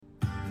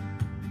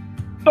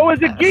So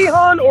is it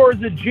Gihan or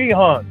is it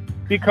Jihan?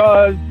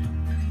 Because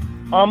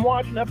I'm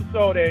watching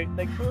episode 8, and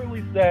they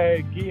clearly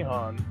say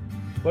Gihan,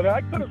 but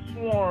I could have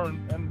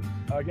sworn, and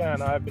again,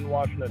 I've been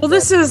watching it. Well,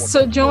 this is,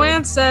 so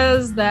Joanne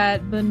says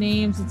that the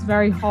names, it's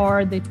very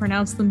hard. They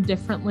pronounce them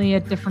differently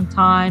at different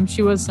times.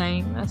 She was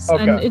saying this.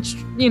 Okay. And it's,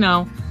 you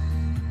know,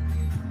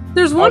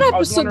 there's one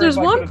episode, there's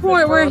one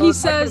point where he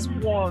says,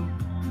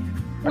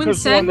 when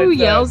Sang-woo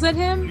yells at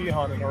him,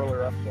 Jihan in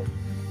earlier episodes.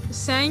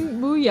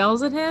 Sang-woo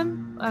yells at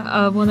him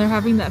when they're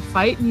having that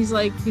fight, and he's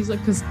like,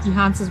 because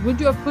Gihan says,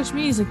 "Would you have pushed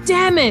me?" He's like,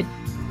 "Damn it!" If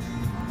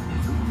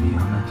it would be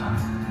on the time.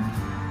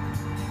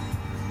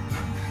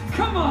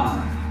 Come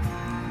on,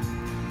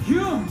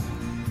 you.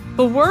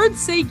 The words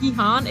say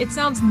Gihan. It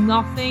sounds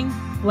nothing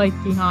like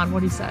Gihan.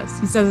 What he says.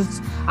 He says,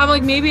 I'm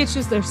like, maybe it's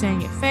just they're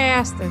saying it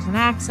fast. There's an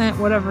accent,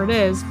 whatever it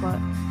is. But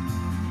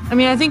I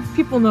mean, I think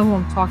people know who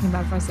I'm talking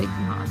about if I say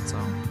Gihan. So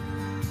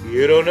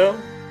you don't know.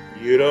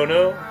 You don't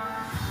know.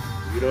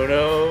 You don't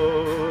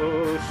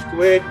know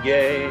Squid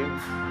Game.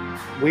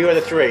 We are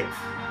the three.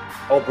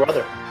 Oh,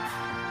 brother.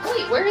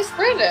 Wait, where is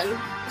Brandon?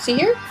 Is he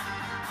here?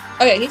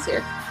 Oh, yeah, he's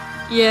here.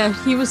 Yeah,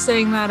 he was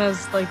saying that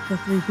as like the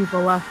 3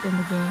 people left in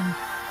the game.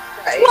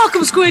 Right.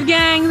 Welcome, Squid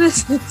Gang.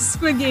 This is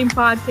Squid Game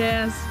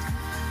Podcast.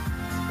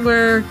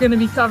 We're going to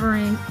be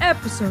covering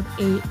episode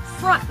 8,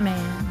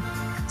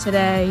 Frontman.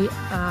 Today,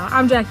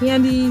 I'm Jackie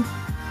Andy.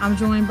 I'm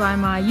joined by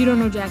my You Don't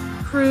Know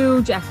Jackie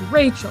crew, Jackie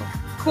Rachel,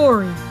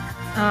 Corey.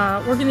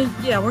 We're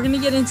gonna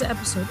get into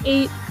episode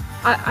 8.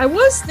 I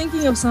was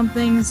thinking of some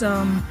things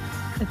a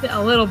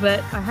little bit.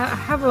 I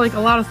have like a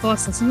lot of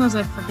thoughts that sometimes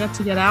I forget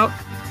to get out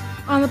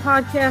on the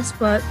podcast,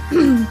 but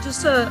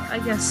just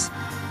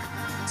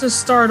to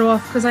start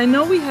off, because I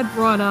know we had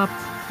brought up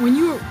when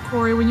you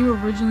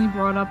originally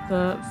brought up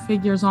the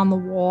figures on the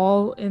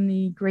wall in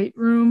the great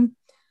room.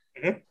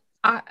 Mm-hmm.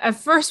 At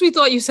first we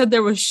thought you said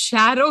there was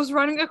shadows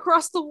running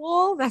across the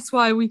wall. That's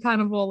why we kind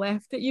of all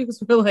laughed at you,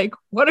 because we're like,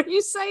 what are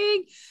you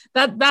saying?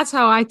 That's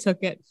how I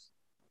took it.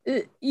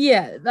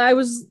 Yeah, I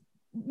was,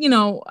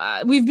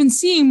 we've been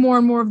seeing more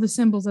and more of the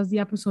symbols as the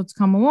episodes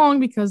come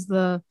along, because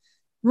the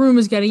room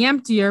is getting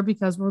emptier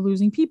because we're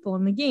losing people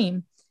in the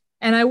game.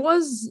 And I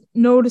was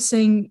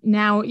noticing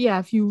now,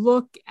 if you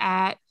look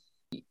at,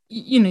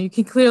 you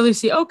can clearly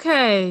see,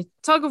 okay,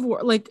 tug of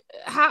war, like,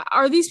 how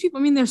are these people?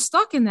 I mean, they're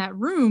stuck in that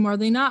room. Are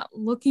they not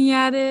looking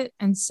at it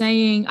and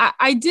saying,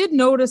 I did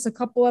notice a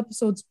couple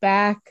episodes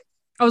back,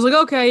 I was like,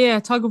 okay, yeah,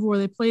 tug of war,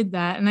 they played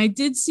that. And I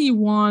did see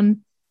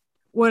one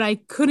what I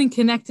couldn't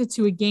connect it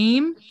to a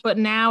game, but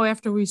now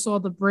after we saw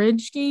the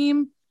bridge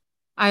game,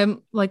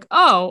 I'm like,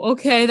 oh,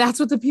 okay, that's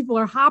what the people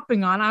are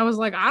hopping on. I was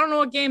like, I don't know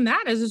what game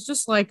that is. It's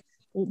just like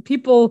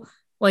people,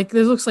 like,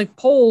 this looks like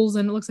poles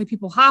and it looks like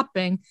people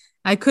hopping.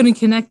 I couldn't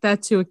connect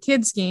that to a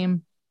kid's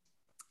game,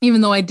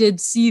 even though I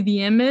did see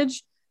the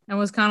image and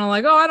was kind of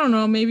like, oh, I don't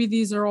know, maybe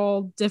these are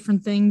all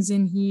different things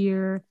in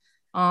here.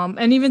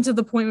 And even to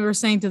the point we were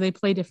saying, do they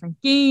play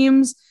different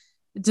games?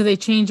 Do they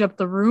change up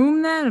the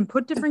room then and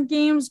put different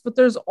games? But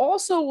there's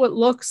also what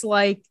looks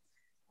like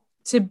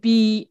to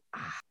be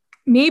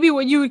maybe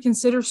what you would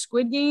consider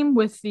Squid Game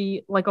with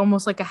the, like,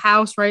 almost like a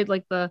house, right?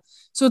 Like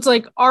so it's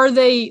like, are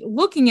they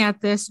looking at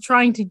this,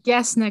 trying to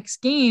guess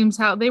next games,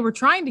 how they were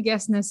trying to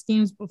guess next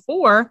games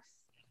before?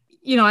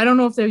 I don't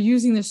know if they're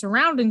using their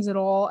surroundings at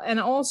all. And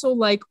also,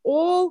 like,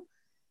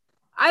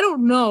 I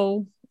don't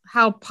know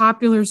how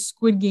popular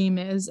Squid Game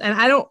is. And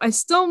I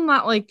still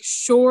not like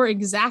sure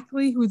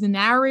exactly who the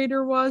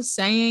narrator was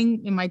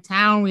saying in my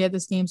town, we had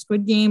this game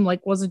Squid Game.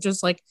 Like, was it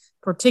just like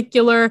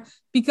particular?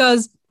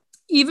 Because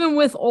even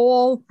with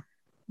all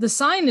the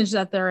signage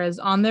that there is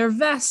on their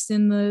vest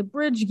in the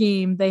bridge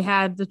game, they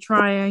had the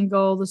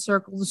triangle, the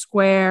circle, the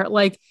square.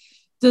 Like,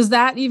 does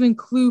that even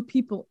clue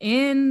people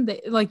in?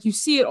 Like, you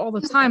see it all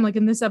the time. Like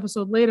in this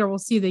episode later, we'll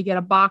see they get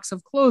a box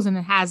of clothes and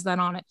it has that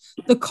on it.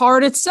 The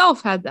card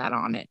itself had that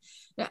on it.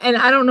 And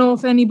I don't know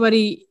if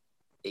anybody,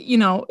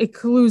 it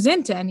clues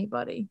into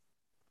anybody.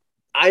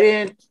 I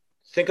didn't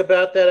think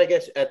about that, I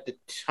guess, at the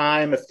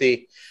time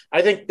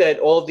I think that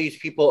all of these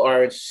people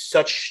are in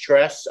such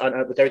stress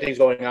with everything's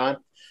going on.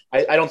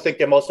 I don't think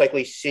they're most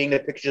likely seeing the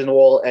pictures on the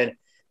wall and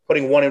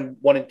putting one and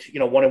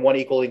one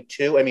equaling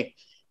 2. I mean,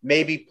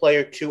 maybe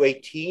player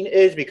 218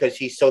 is, because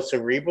he's so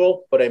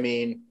cerebral. But I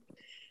mean,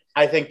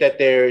 I think that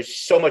there's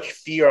so much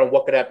fear on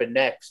what could happen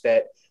next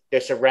that their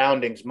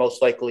surroundings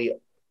most likely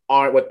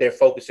aren't what they're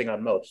focusing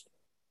on most.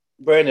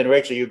 Brandon,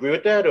 Rachel, you agree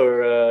with that?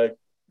 Or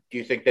do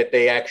you think that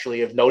they actually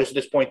have noticed at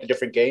this point the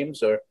different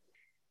games? Or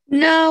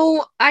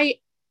no, I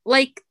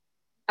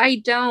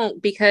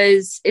don't,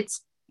 because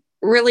it's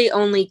really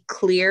only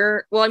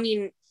clear. Well, I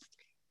mean,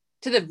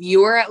 to the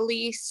viewer, at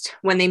least,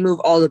 when they move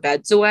all the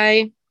beds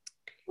away.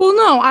 Well,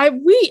 no, I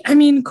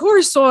mean,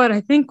 Corey saw it,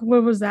 I think,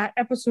 what was that,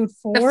 episode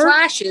 4? The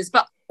flashes,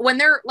 but when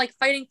they're like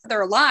fighting for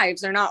their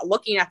lives, they're not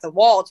looking at the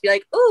wall to be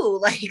like, ooh,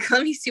 like,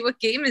 let me see what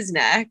game is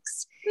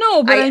next.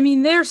 No, but I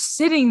mean, they're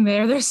sitting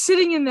there. They're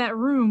sitting in that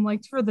room,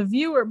 like, for the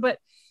viewer. But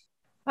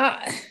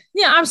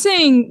I'm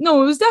saying,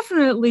 no, it was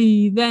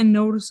definitely then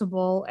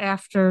noticeable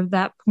after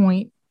that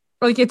point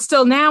like it's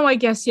still now, I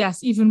guess,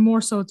 yes, even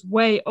more so it's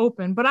way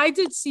open. But I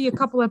did see a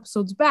couple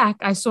episodes back.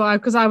 I saw,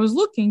 because I was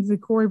looking,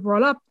 that Corey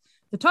brought up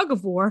the tug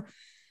of war,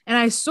 and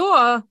I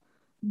saw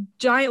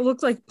giant,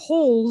 looked like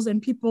poles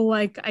and people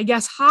like, I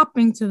guess,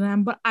 hopping to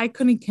them, but I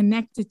couldn't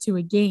connect it to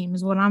a game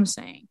is what I'm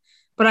saying.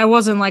 But I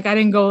wasn't like, I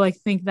didn't go like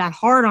think that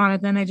hard on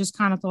it. Then I just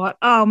kind of thought,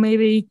 oh,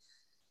 maybe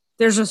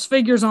there's just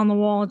figures on the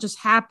wall. It just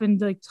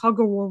happened like tug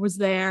of war was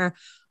there.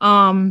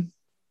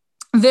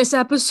 This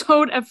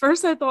episode, at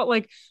first I thought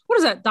like, what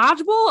is that,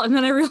 dodgeball? And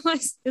then I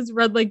realized it's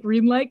red light,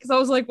 green light, because I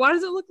was like, why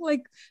does it look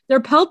like they're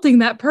pelting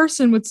that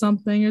person with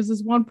something? Is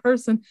this one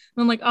person? And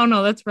I'm like, oh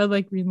no, that's red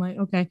light, green light.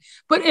 Okay.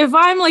 But if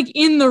I'm like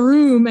in the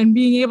room and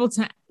being able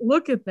to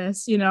look at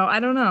this,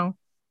 I don't know.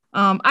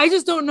 I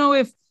just don't know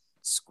if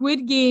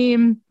Squid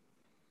Game,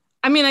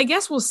 I mean, I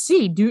guess we'll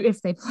see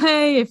if they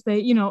play, if they,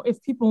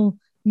 if people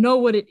know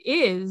what it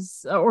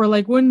is, or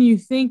like, wouldn't you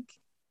think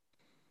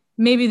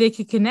maybe they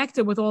could connect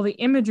it with all the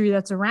imagery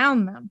that's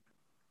around them?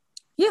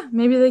 Yeah,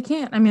 maybe they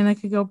can't. I mean, I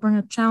could go bring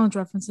a challenge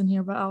reference in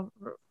here, but I'll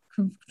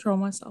control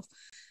myself.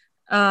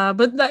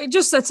 But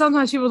just that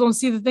sometimes people don't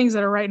see the things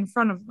that are right in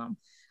front of them.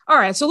 All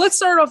right, so let's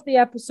start off the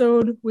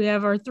episode. We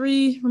have our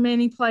 3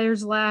 remaining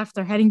players left.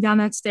 They're heading down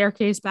that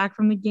staircase back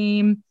from the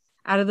game,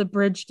 out of the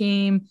bridge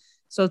game.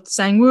 So it's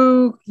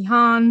Sang-woo,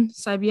 Gi-han,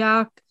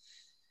 Sae-byeok.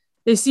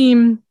 They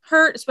seem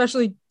hurt,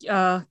 especially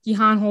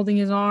Gi-han holding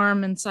his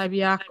arm, and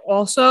Sae-byeok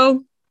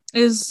also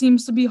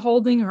seems to be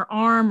holding her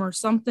arm or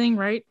something,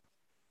 right?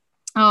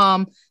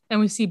 And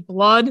we see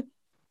blood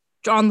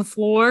on the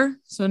floor.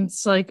 So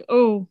it's like,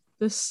 oh,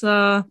 this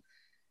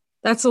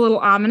that's a little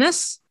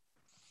ominous.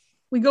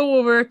 We go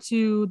over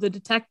to the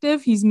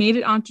detective. He's made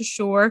it onto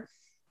shore,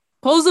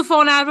 pulls the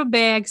phone out of a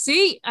bag.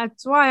 See,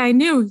 that's why I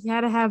knew he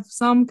had to have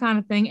some kind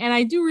of thing. And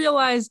I do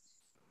realize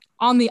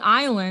on the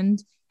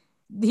island,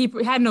 he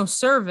had no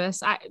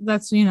service. I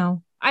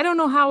don't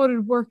know how it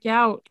would work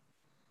out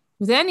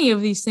with any of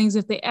these things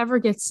if they ever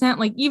get sent.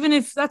 Like, even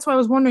if, that's why I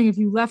was wondering if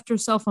you left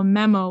yourself a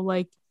memo,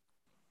 like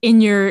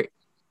in your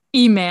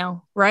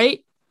email,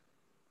 right?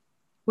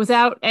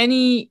 Without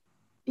any,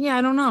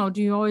 I don't know.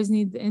 Do you always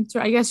need the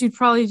internet? I guess you'd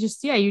probably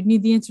just, you'd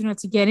need the internet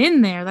to get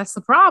in there. That's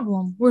the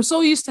problem. We're so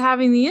used to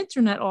having the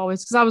internet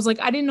always. Cause I was like,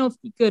 I didn't know if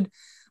you could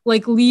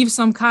like leave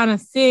some kind of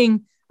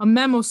thing, a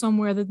memo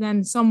somewhere that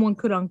then someone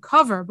could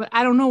uncover, but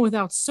I don't know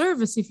without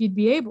service if you'd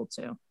be able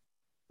to.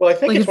 Well, I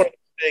think like it's one of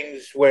the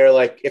things where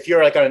like, if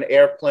you're like on an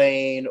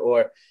airplane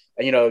or,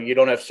 you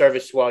don't have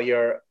service while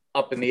you're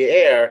up in the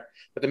air,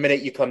 but the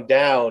minute you come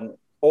down,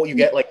 you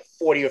get like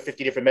 40 or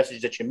 50 different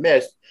messages that you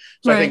missed.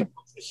 So right. I think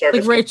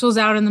service, like Rachel's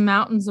out in the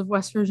mountains of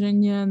West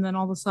Virginia, and then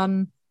all of a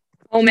sudden,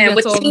 oh man,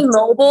 with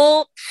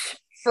T-Mobile,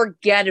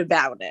 forget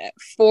about it.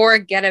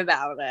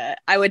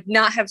 I would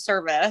not have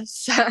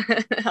service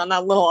on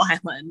that little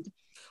island.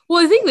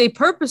 Well, I think they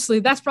purposely,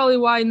 that's probably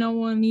why no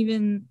one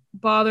even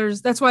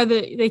bothers. That's why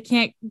they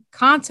can't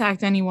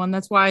contact anyone.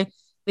 That's why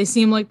they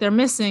seem like they're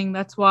missing.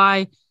 That's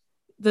why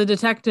the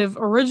detective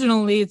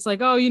originally, it's like,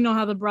 oh, you know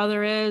how the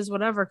brother is,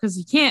 whatever, because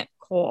he can't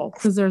call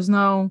because there's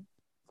no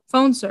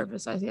phone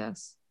service, I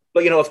guess.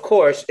 But, of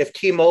course, if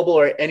T-Mobile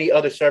or any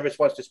other service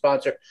wants to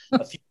sponsor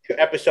a future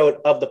episode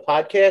of the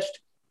podcast,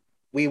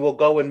 we will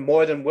go and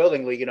more than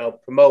willingly,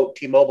 promote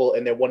T-Mobile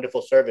and their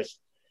wonderful service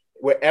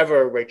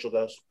wherever Rachel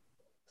goes.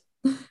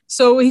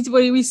 So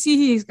we see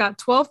he's got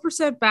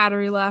 12%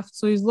 battery left.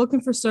 So he's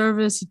looking for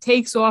service. He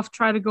takes off,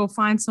 try to go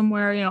find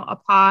somewhere,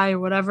 up high or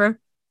whatever.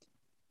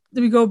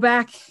 Then we go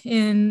back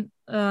in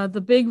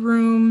the big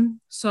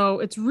room. So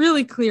it's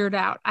really cleared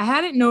out. I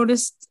hadn't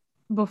noticed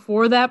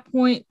before that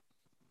point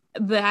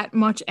that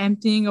much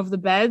emptying of the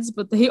beds,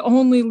 but they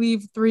only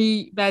leave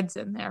 3 beds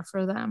in there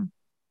for them.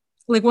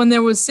 Like when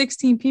there was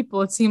 16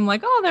 people, it seemed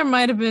like, oh, there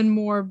might have been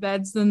more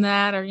beds than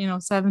that, or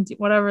 17,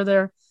 whatever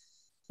there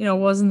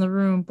was in the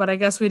room. But I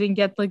guess we didn't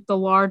get like the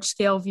large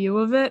scale view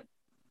of it.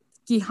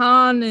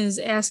 Gi-han is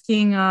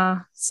asking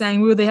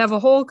Sang-woo, they have a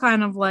whole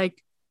kind of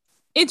like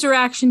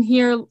interaction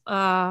here,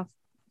 an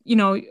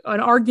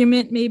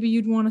argument, maybe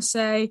you'd want to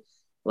say,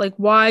 like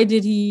why'd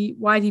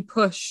he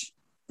push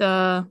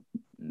the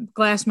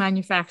glass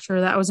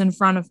manufacturer that was in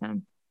front of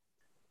him?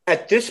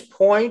 At this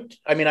point,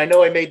 I mean, I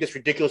know I made this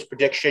ridiculous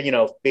prediction,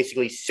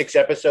 basically 6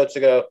 episodes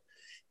ago,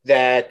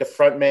 that the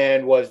front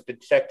man was the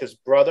detective's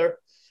brother.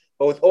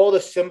 But with all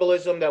the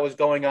symbolism that was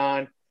going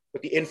on,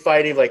 with the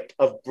infighting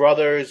of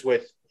brothers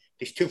with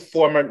these 2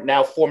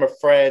 former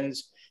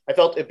friends, I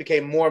felt it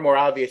became more and more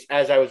obvious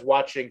as I was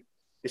watching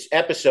this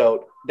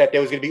episode that there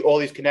was going to be all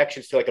these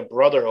connections to like a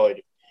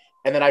brotherhood.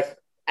 And then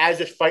as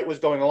this fight was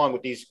going along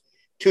with these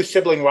 2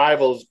 sibling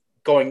rivals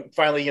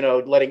finally,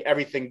 letting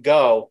everything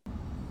go.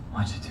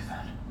 Why'd you do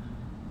that?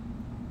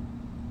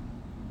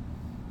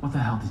 What the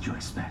hell did you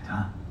expect,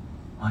 huh?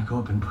 Why go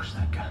up and push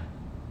that gun?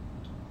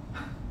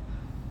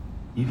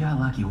 You got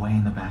lucky way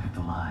in the back of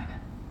the line.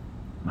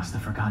 Must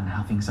have forgotten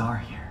how things are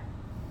here.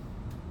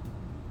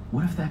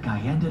 What if that guy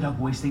ended up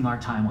wasting our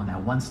time on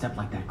that one step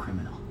like that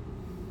criminal?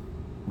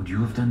 Would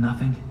you have done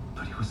nothing?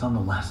 But he was on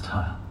the last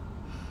tile.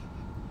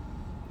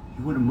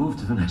 He would have moved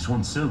to the next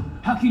one soon.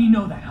 How can you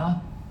know that, huh?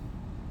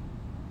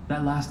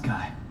 That last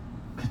guy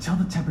could tell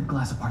the tempered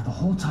glass apart the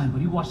whole time,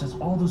 but he watched as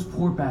all those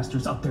poor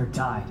bastards up there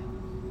died.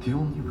 The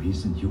only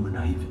reason you and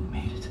I even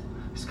made it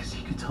is because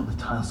he could tell the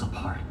tiles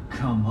apart.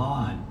 Come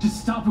on. Just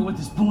stop it with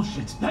this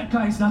bullshit. That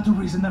guy is not the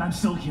reason that I'm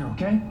still here,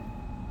 okay?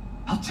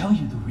 I'll tell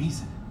you the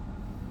reason.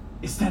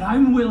 It's that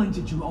I'm willing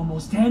to do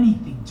almost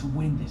anything to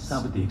win this.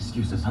 Stop with the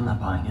excuses. I'm not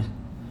buying it.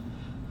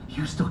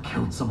 You still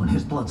killed someone.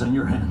 His blood's on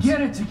your hands. Get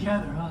it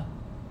together, huh?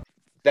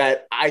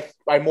 That I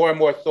more and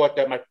more thought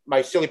that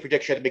my silly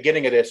prediction at the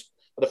beginning of this,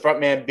 the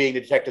front man being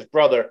the detective's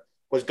brother,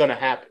 was going to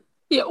happen.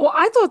 Yeah, well,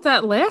 I thought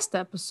that last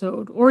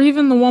episode, or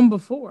even the one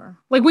before.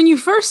 Like, when you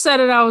first said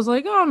it, I was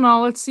like, oh,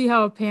 no, let's see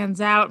how it pans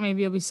out.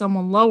 Maybe it'll be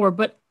someone lower.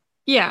 But,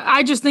 yeah,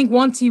 I just think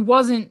once he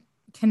wasn't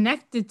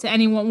connected to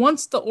anyone,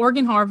 once the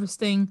organ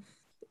harvesting,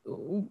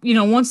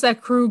 once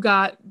that crew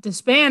got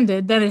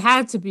disbanded, then it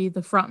had to be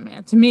the front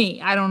man. To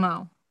me, I don't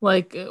know.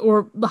 Like,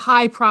 or the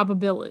high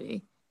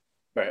probability.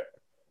 Right.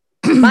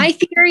 My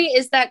theory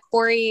is that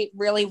Corey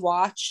really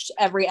watched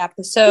every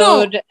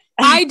episode. No,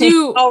 I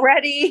do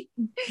already.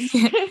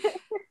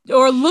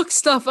 Or look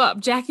stuff up.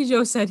 Jackie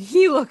Jo said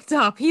he looked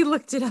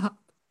it up.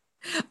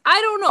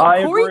 I don't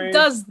know. Corey agree.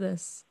 does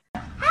this.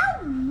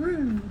 How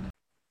rude.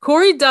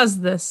 Corey does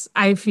this,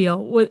 I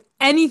feel, with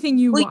anything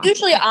you want.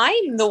 Usually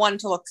I'm the one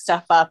to look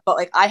stuff up,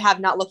 but I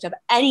have not looked up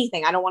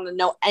anything. I don't want to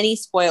know any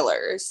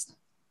spoilers.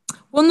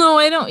 Well, no,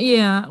 I don't.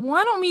 Yeah. Well,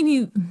 I don't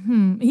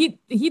mean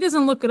he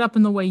doesn't look it up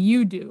in the way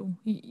you do.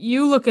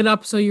 You look it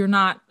up so you're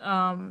not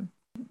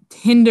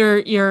hinder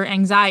your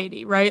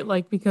anxiety, right?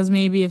 Like, because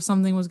maybe if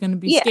something was going to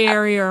be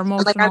scary or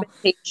emotional,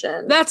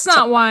 that's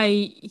not why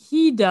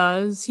he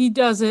does. He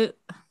does it,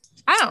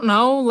 I don't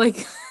know,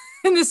 like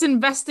in this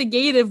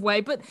investigative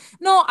way. But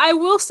no, I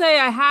will say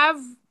I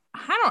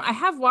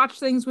have watched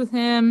things with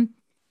him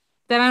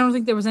that I don't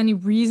think there was any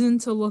reason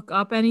to look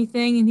up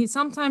anything. And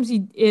sometimes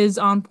he is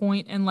on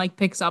point and like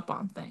picks up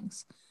on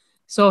things.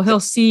 So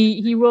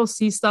he will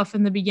see stuff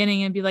in the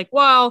beginning and be like,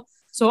 well,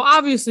 so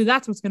obviously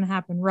that's what's going to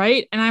happen,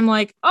 right? And I'm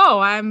like, oh,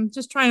 I'm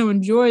just trying to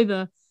enjoy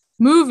the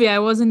movie. I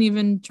wasn't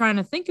even trying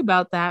to think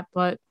about that.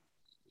 But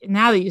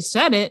now that you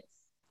said it,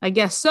 I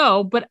guess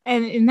so. But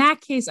and in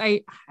that case,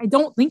 I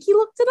don't think he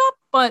looked it up,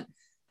 but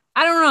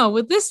I don't know.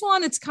 With this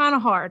one, it's kind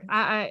of hard.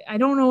 I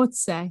don't know what to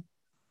say.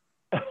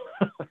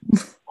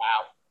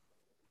 Wow.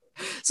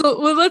 So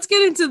let's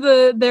get into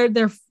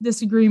their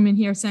disagreement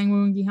here,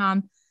 Sang-woo and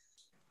Gi-han.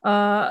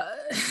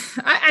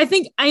 I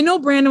think I know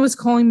Brandon was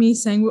calling me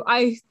Sang-woo.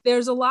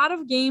 There's a lot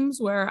of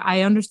games where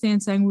I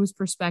understand Sang-woo's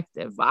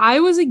perspective. I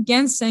was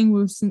against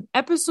Sang-woo since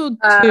episode 2.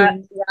 Yeah,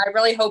 I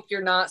really hope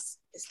you're not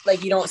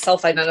you don't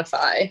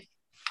self-identify.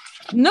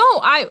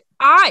 No,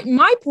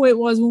 my point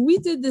was when we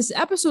did this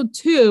episode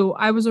 2,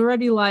 I was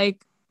already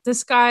like,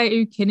 this guy, are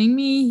you kidding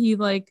me? He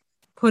like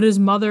put his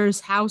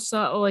mother's house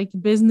up, like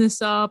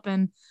business up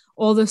and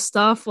all this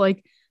stuff.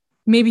 Like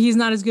maybe he's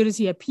not as good as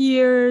he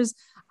appears.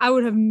 I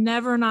would have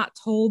never not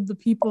told the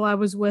people I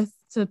was with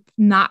to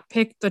not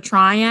pick the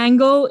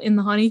triangle in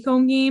the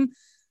honeycomb game.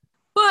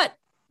 But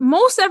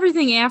most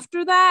everything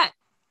after that,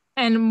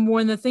 and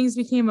when the things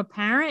became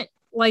apparent,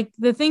 like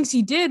the things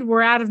he did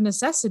were out of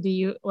necessity.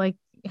 You like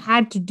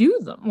had to do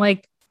them.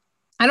 Like,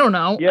 I don't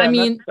know. Yeah, I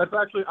mean, that's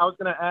actually, I was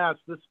going to ask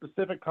this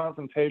specific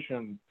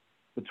confrontation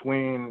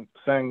between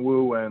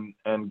Sang-woo and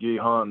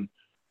Gi-han.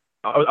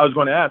 I was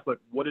going to ask, like,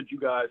 what did you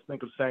guys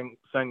think of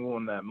Sang-woo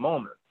in that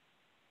moment?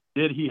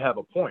 Did he have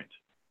a point,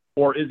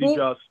 or is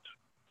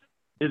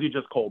he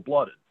just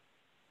cold-blooded?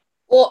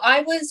 Well,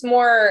 I was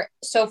more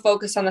so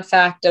focused on the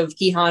fact of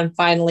Gi-han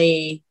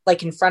finally like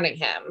confronting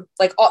him.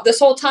 Like this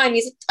whole time,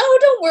 he's like, "Oh,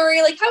 don't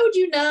worry. Like, how would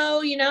you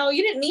know? You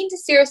didn't mean to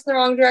steer us in the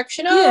wrong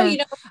direction. Oh,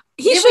 yeah.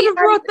 He should have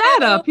brought that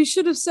up. He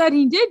should have said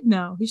he did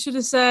know. He should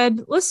have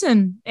said,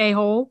 "Listen,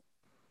 a-hole,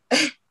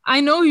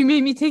 I know you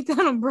made me take that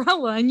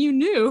umbrella, and you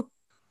knew."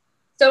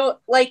 So,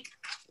 like,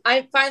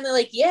 I finally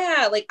like,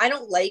 yeah, like I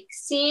don't like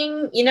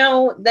seeing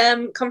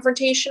them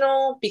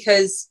confrontational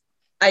because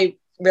I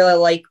really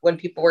like when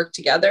people work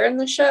together in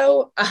the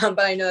show, but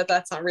I know that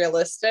that's not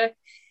realistic.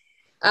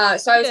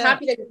 So I was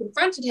happy that he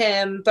confronted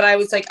him, but I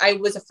was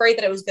afraid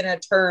that it was going to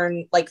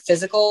turn like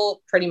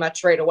physical pretty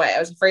much right away. I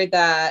was afraid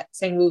that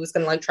Sang-woo was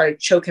going to like try to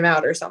choke him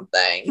out or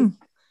something.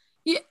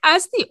 Yeah,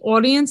 as the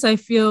audience, I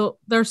feel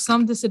there's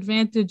some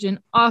disadvantage in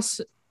us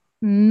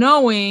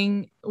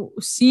knowing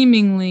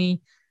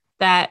seemingly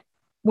that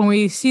when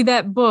we see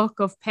that book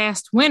of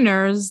past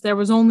winners, there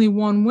was only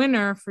one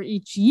winner for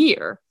each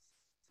year.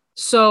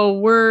 So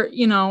we're,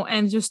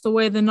 and just the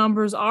way the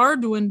numbers are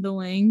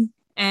dwindling.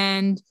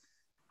 And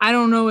I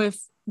don't know if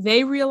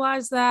they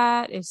realize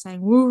that, if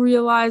Sang-woo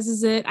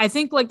realizes it. I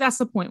think like that's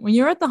the point. When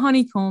you're at the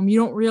honeycomb, you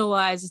don't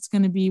realize it's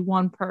going to be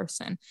one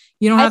person.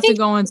 You don't have to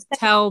go and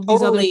tell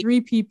these other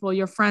 3 people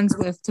you're friends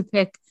with to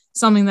pick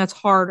something that's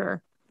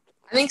harder.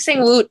 I think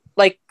Sang-woo,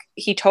 like,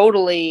 he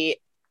totally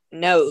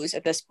knows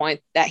at this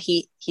point that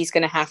he's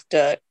going to have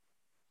to,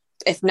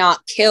 if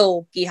not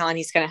kill Gi-han,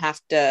 he's going to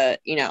have to,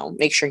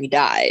 make sure he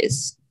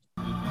dies.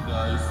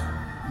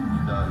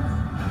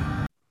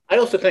 I I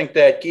also think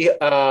that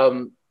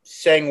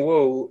Sang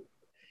Woo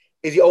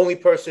is the only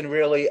person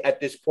really at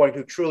this point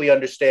who truly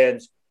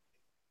understands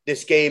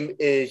this game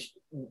is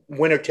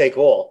winner take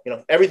all. You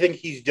know, everything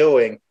he's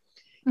doing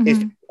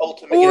is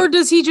ultimate. Or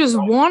does he just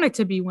want it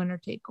to be winner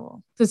take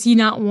all? Does he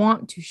not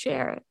want to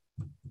share it?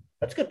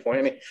 That's a good point.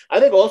 I mean, I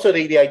think also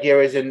the idea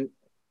is, and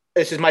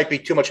might be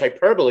too much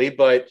hyperbole,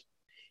 but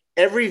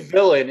every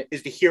villain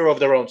is the hero of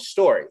their own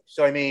story.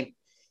 So, I mean,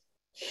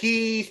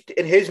 he,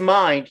 in his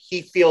mind,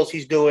 he feels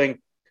he's doing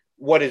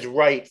what is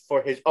right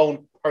for his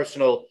own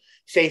personal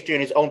safety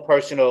and his own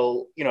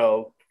personal, you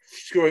know,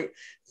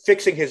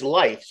 fixing his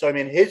life. So, I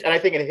mean, and I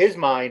think in his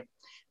mind,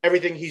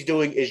 everything he's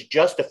doing is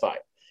justified.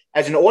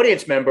 As an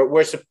audience member,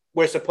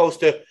 we're supposed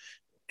to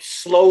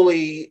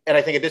slowly, and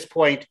I think at this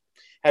point,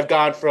 have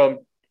gone from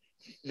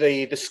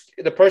the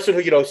person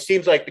who, you know,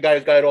 seems like the guy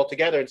who's got it all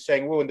together and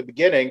saying woo in the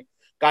beginning,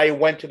 guy who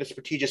went to this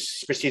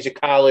prestigious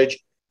college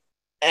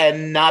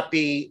and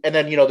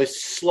then, you know,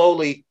 this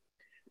slowly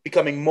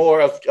becoming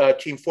more of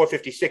Team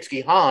 456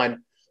 Gihan,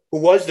 who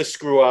was the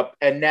screw up,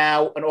 and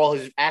now in all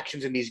his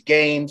actions in these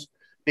games,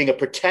 being a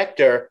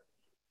protector,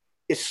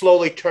 is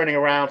slowly turning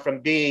around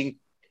from being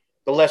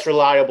the less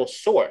reliable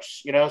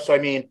source, you know? So, I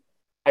mean,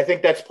 I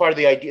think that's part of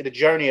the idea, the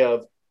journey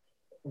of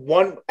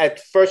one,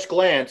 at first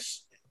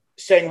glance,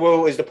 Sang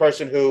Woo is the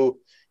person who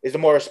is the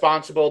more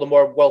responsible, the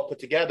more well put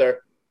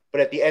together.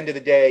 But at the end of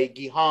the day,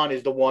 Gihan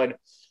is the one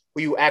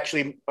who you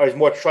actually is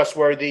more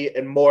trustworthy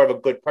and more of a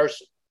good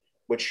person,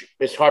 which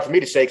is hard for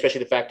me to say,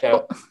 especially the fact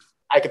how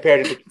I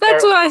compared it to.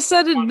 That's what I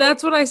said.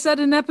 That's what I said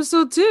in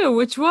episode 2.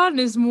 Which one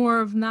is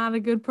more of not a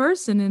good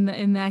person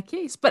in that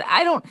case? But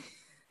I don't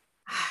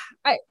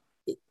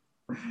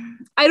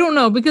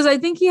know, because I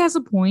think he has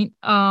a point.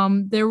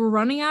 They were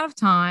running out of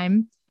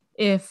time.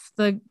 If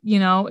the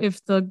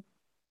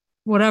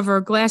whatever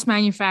glass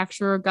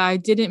manufacturer guy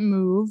didn't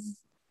move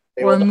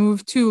or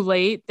moved too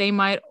late, they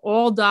might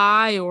all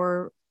die,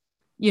 or,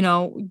 you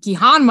know,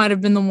 Gihan might have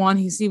been the one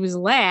he was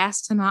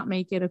last to not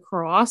make it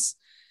across.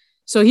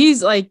 So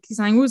he's like,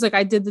 Sang-woo's like,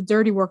 I did the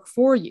dirty work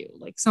for you.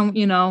 Like, some,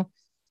 you know,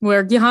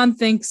 where Gihan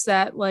thinks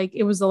that like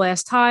it was the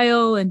last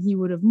tile and he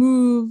would have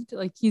moved.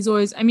 Like, he's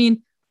always, I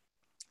mean,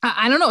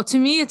 I don't know. To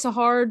me, it's a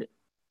hard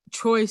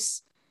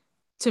choice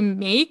to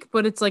make,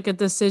 but it's like a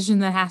decision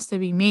that has to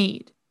be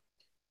made.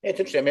 It's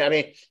interesting. I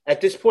mean,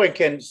 at this point,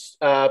 can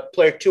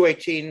player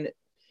 218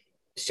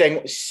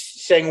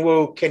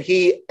 Sang-woo, can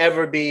he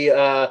ever be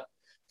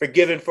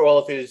forgiven for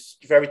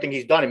for everything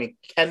he's done? I mean,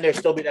 can there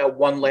still be that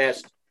one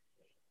last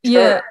turn?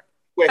 Yeah,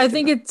 I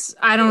think it's,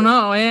 I don't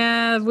know.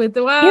 Yeah,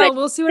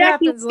 we'll see what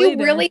happens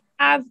later. You really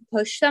have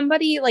pushed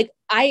somebody. Like,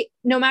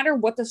 no matter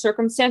what the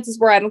circumstances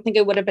were, I don't think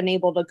I would have been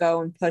able to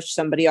go and push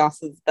somebody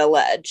off of the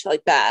ledge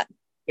like that.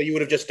 So you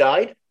would have just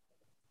died?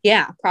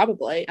 Yeah,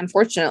 probably.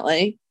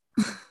 Unfortunately.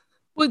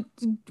 But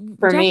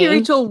Jackie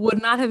Rachel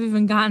would not have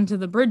even gotten to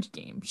the bridge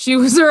game. She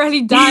was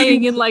already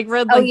dying in like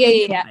red light. Oh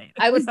yeah.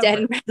 I was dead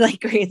in red light,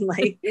 green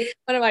light.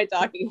 What am I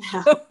talking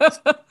about?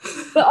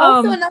 But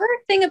also another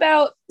thing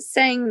about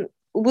Sang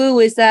Woo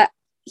is that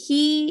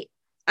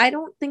I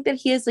don't think that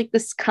he has like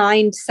this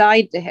kind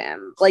side to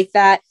him like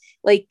that.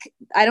 Like,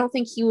 I don't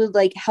think he would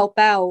like help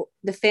out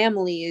the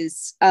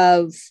families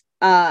of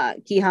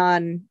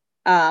Gihan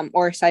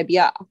or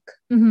Sae-byeok.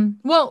 Mm-hmm.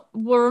 Well,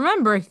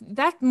 remember,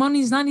 that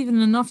money's not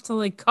even enough to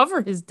like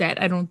cover his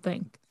debt, I don't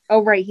think.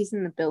 Oh, right, he's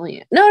in the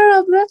billion.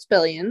 No, that's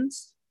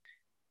billions.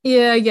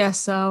 Yeah, I guess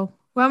so.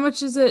 How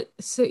much is it?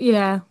 So,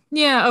 yeah,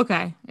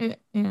 okay.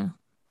 Yeah.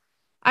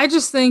 I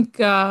just think,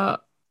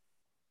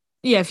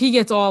 if he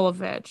gets all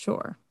of it,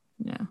 sure.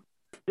 Yeah.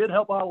 Did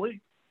help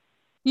Ali.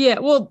 Yeah,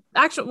 well,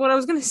 actually, what I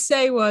was going to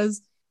say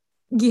was,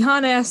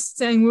 Gihan asked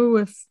Sang-woo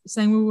if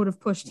Sang-woo would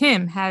have pushed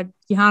him had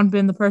Gihan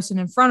been the person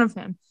in front of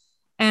him.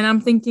 And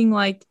I'm thinking,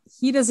 like,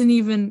 Gihan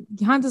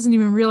doesn't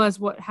even realize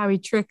how he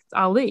tricked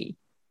Ali.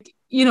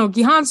 You know,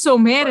 Gihan's so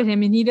mad at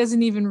him and he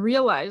doesn't even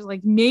realize,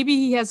 like, maybe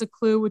he has a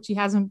clue, which he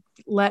hasn't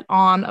let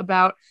on,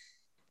 about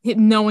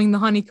knowing the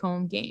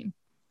honeycomb game.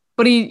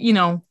 But he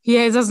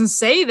doesn't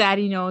say that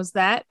he knows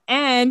that.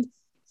 And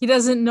he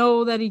doesn't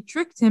know that he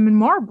tricked him in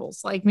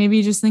marbles. Like, maybe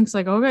he just thinks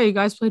like, okay, you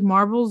guys played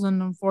marbles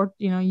and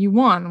you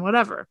won,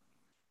 whatever.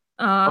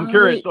 I'm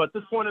curious. So at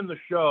this point in the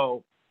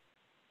show,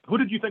 who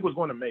did you think was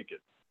going to make it?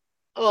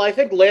 Oh, I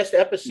think last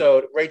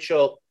episode,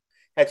 Rachel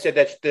had said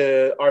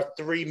that our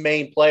 3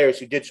 main players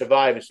who did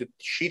survive is who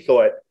she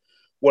thought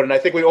would. And I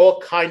think we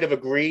all kind of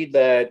agreed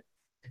that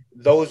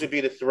those would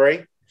be the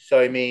 3. So,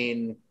 I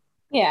mean.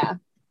 Yeah,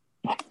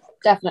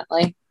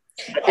 definitely.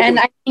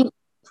 I think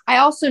I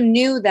also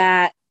knew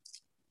that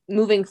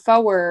moving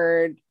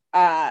forward,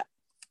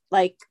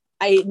 like,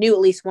 I knew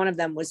at least one of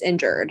them was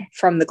injured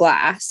from the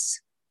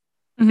glass.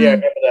 Mm-hmm. Yeah, I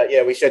remember that.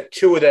 Yeah, we said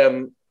 2 of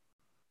them,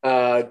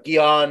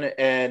 Gihan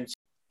and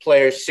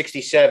player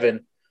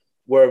 67,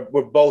 were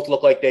both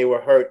looked like they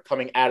were hurt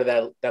coming out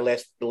of the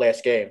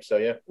last game. So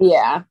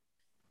yeah.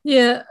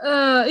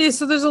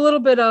 So there's a little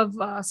bit of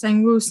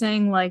Sang-woo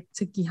saying like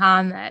to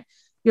Gihan that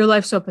your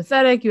life's so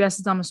pathetic. You ask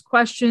the dumbest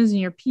questions in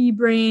your pea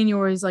brain. You're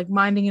always like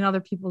minding in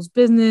other people's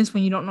business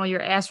when you don't know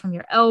your ass from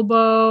your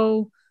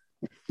elbow.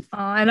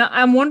 And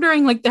I'm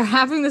wondering, like, they're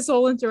having this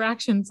whole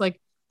interaction. It's like,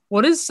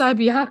 what is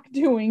Sabiak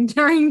doing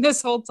during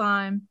this whole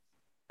time?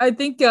 I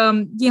think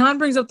Gihan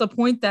brings up the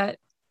point that,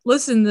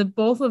 listen, the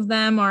both of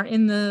them are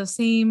in the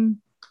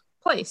same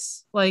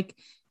place. Like,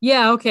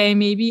 yeah, okay,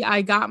 maybe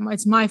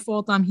it's my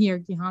fault I'm here,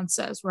 Gihan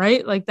says,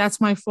 right? Like, that's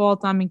my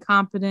fault. I'm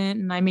incompetent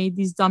and I made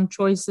these dumb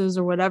choices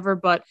or whatever,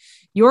 but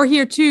you're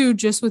here too,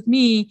 just with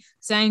me,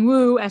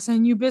 Sang-woo,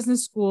 SNU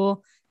Business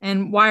School.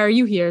 And why are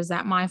you here? Is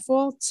that my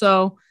fault?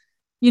 So,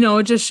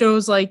 it just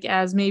shows, like,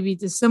 as maybe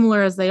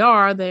dissimilar as they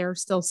are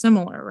still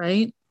similar,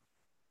 right?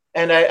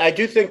 And I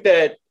do think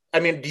that, I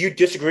mean, do you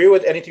disagree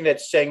with anything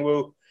that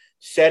Sang-woo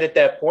said at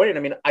that point? And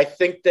I mean, I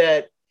think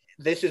that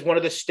this is one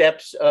of the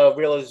steps of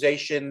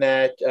realization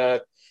that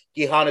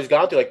Gihan has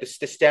gone through, like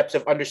the steps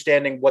of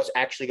understanding what's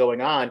actually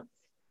going on,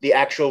 the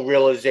actual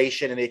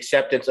realization and the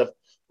acceptance of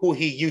who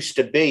he used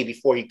to be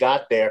before he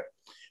got there.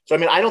 So, I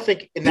mean, I don't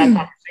think in that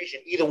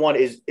conversation, either one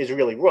is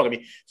really wrong. I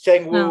mean,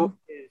 Sang-woo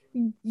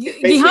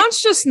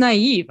Gihan's just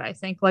naive, I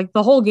think. Like,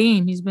 the whole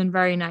game, he's been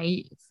very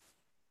naive.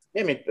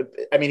 I mean,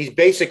 he's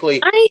basically...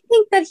 I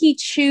think that he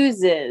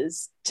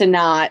chooses to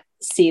not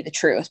see the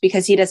truth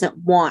because he doesn't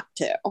want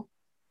to.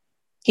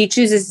 He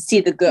chooses to see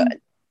the good.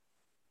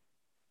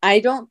 I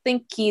don't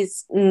think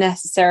he's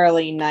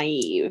necessarily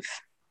naive.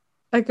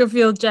 I could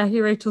feel Jackie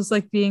Rachel's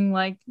like being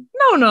like,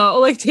 no,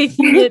 like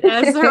taking it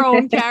as their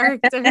own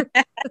character.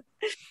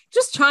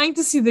 Just trying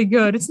to see the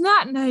good. It's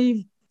not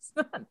naive. It's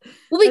not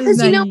well, because,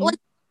 like,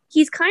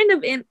 he's kind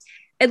of in,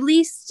 at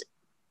least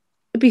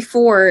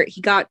before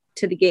he got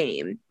to the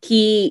game,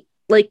 he,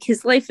 like,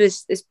 his life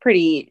is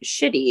pretty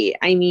shitty.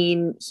 I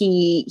mean,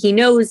 he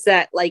knows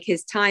that, like,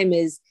 his time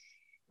is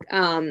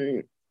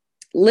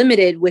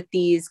limited with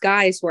these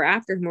guys who are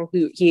after him or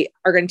who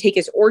are going to take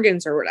his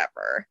organs or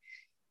whatever.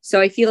 So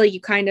I feel like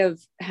you kind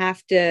of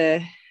have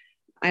to,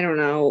 I don't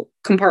know,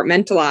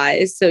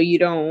 compartmentalize so you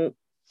don't,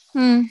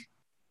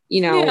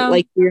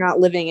 like, you're not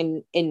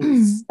living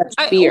in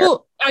such fear.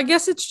 I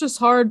guess it's just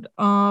hard.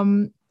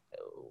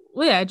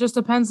 It just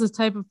depends the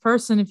type of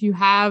person. If you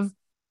have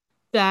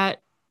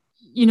that,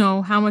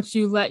 how much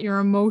you let your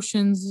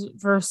emotions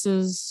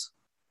versus,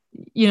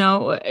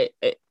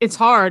 it's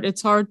hard.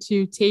 It's hard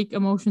to take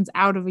emotions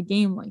out of a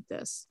game like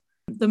this.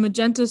 The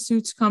magenta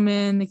suits come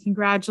in, they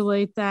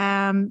congratulate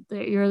them.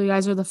 You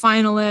guys are the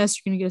finalists.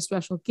 You're going to get a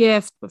special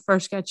gift, but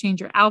first got to change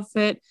your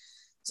outfit.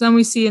 So then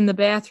we see in the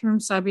bathroom,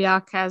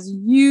 Sabiak has a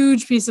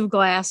huge piece of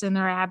glass in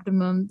her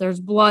abdomen. There's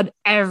blood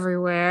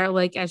everywhere,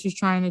 like, as she's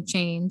trying to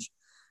change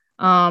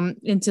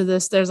into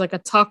this. There's like a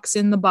tux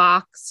in the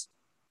box.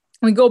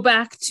 We go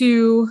back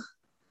to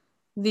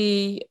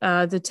the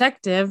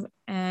detective,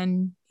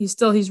 and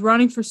he's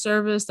running for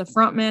service. The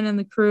front man and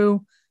the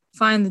crew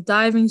find the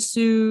diving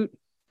suit.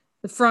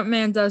 The front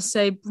man does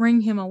say,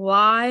 bring him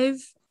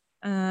alive,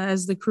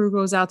 as the crew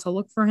goes out to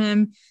look for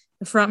him.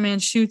 The front man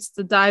shoots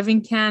the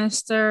diving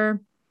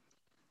canister.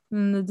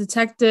 And the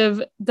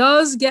detective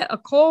does get a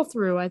call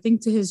through, I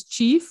think, to his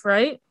chief,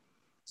 right?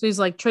 So he's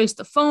like, trace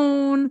the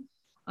phone.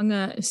 I'm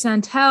going to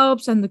send help,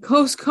 send the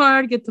Coast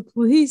Guard, get the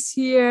police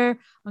here.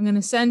 I'm going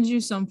to send you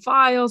some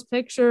files,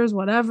 pictures,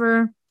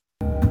 whatever.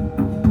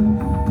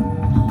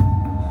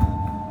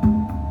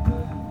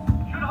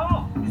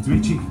 It's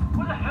me, Chief.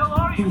 Who the hell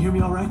are you? Can you hear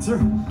me all right, sir?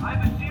 I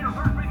haven't seen or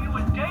heard from you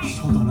in days. Just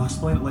hold on, I'll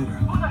explain it later.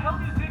 Who the hell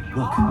do you think you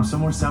Look, are? I'm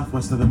somewhere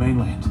southwest of the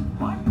mainland.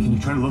 What? Can you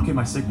try to locate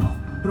my signal?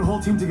 Put a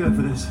whole team together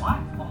for this. What?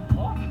 A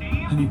whole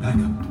team? I need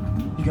backup.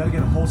 You gotta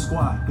get a whole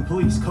squad. The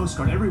police, Coast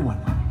Guard, everyone.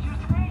 What did you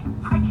say?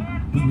 I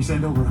can't. Let me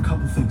send over a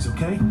couple things,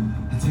 okay?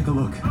 And take a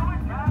look. Do it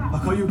now. I'll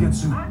call you again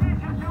soon.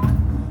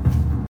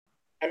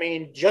 I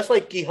mean, just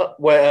like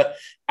Gihan,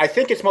 I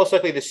think it's most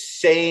likely the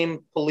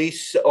same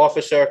police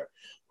officer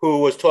who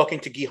was talking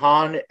to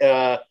Gihan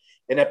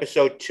in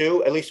episode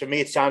 2. At least for me,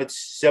 it sounded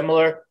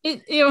similar.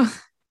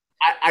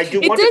 I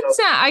do wonder.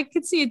 I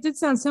could see it did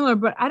sound similar,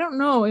 but I don't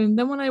know. And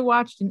then when I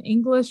watched in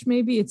English,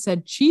 maybe it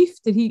said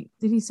chief. Did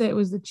he say it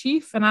was the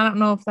chief? And I don't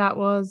know if that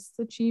was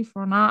the chief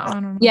or not. I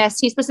don't know. Yes,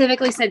 he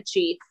specifically said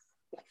chief.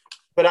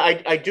 But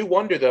I do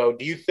wonder, though,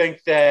 do you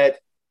think that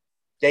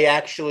they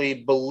actually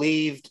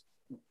believed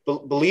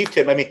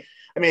him? I mean,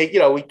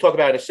 we talk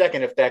about in a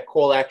second if that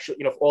call actually,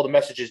 if all the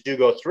messages do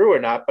go through or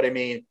not. But I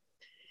mean,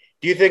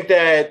 do you think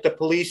that the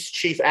police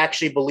chief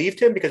actually believed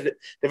him? Because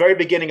the very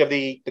beginning of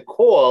the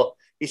call,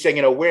 he's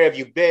saying, where have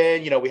you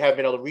been? We haven't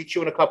been able to reach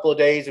you in a couple of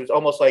days. It was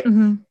almost like,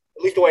 at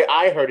least the way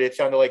I heard it, it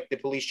sounded like the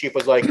police chief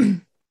was like,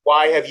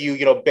 why have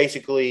you,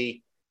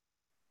 basically,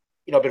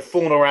 been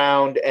fooling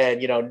around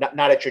and,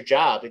 not at your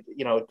job? It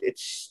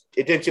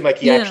didn't seem like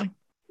he actually knew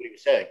what he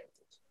was saying.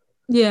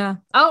 Yeah.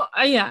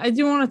 I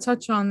do want to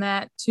touch on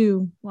that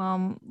too.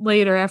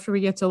 Later, after we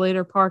get to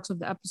later parts of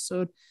the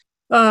episode.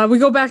 We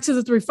go back to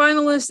the 3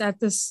 finalists at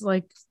this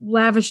like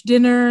lavish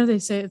dinner. They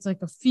say it's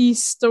like a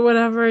feast or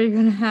whatever. You're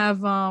gonna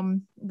have.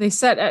 They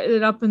set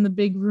it up in the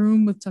big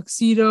room with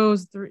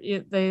tuxedos.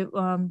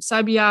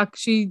 Sabiak,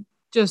 she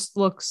just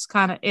looks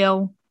kind of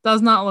ill.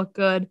 Does not look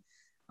good.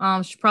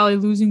 She's probably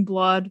losing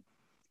blood.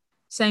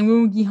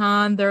 Sang-woo and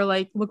Gi-han, they're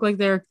like, look like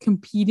they're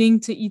competing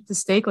to eat the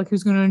steak, like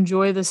who's going to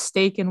enjoy the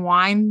steak and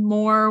wine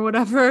more or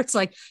whatever. It's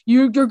like,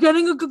 you're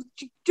getting a good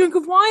drink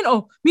of wine?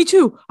 Oh, me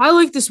too. I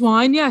like this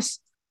wine. Yes.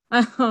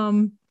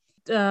 Then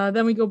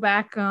we go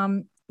back.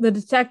 The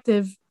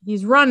detective,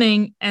 he's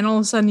running, and all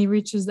of a sudden he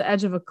reaches the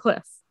edge of a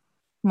cliff.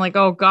 I'm like,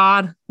 oh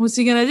God, what's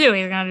he going to do?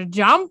 He's going to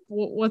jump?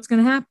 What's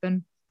going to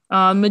happen?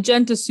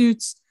 Magenta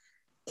suits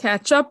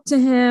catch up to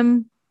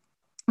him.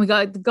 We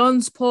got the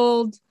guns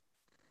pulled.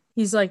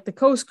 He's like, the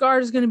Coast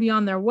Guard is going to be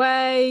on their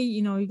way.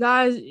 You know, you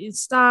guys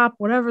stop,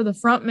 whatever. The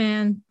front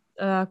man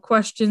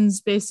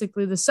questions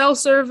basically the cell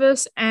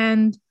service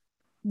and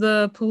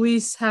the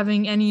police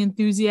having any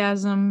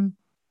enthusiasm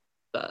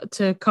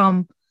to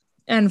come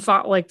and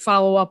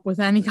follow up with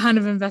any kind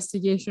of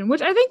investigation,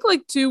 which I think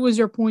like too was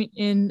your point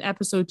in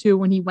episode 2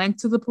 when he went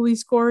to the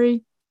police,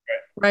 Corey,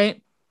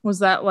 right? Was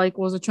that like,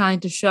 was it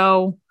trying to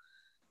show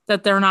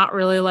that they're not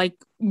really like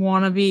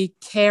wannabe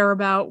care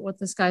about what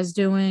this guy's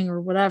doing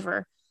or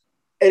whatever?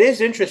 It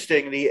is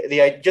interesting.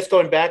 The just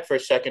going back for a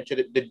second to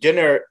the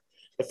dinner,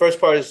 the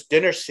first part of this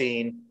dinner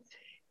scene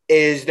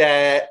is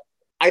that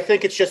I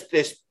think it's just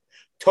this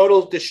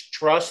total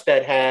distrust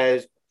that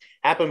has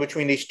happened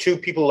between these two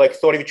people, like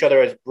thought of each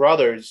other as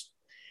brothers,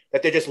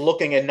 that they're just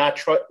looking and not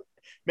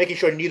making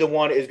sure neither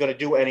one is going to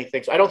do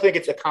anything. So I don't think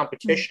it's a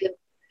competition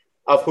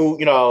of who,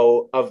 you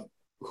know, of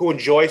who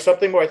enjoys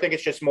something more. I think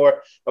it's just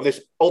more of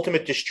this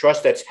ultimate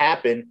distrust that's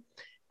happened.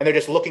 And they're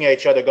just looking at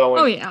each other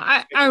going, oh,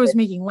 yeah, I was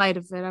making light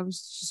of it. I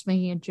was just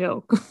making a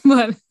joke.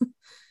 But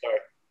sorry.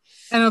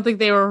 I don't think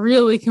they were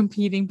really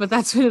competing, but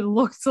that's what it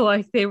looked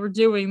like they were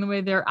doing, the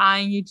way they're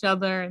eyeing each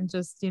other and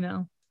just, you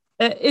know.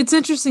 It's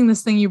interesting,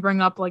 this thing you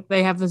bring up, like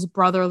they have this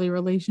brotherly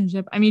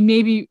relationship. I mean,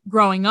 maybe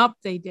growing up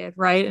they did,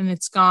 right? And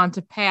it's gone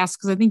to pass.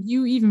 Because I think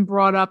you even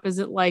brought up, is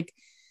it like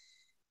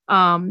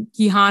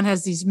Gi-han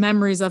has these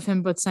memories of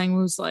him, but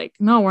Sang-woo's like,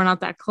 no, we're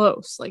not that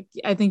close. Like,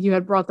 I think you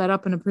had brought that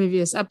up in a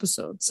previous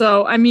episode.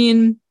 So, I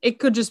mean, it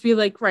could just be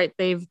like, right,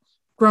 they've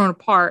grown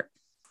apart.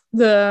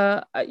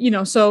 So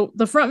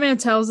the front man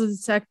tells the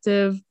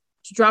detective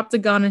to drop the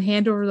gun and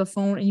hand over the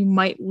phone and you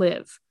might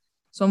live.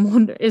 So I'm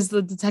wondering, is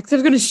the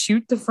detective going to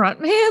shoot the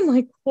front man?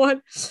 Like what?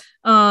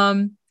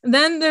 Then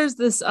there's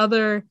this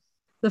other,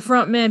 the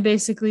front man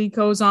basically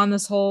goes on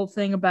this whole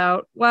thing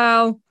about,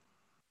 well,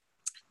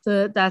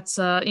 that's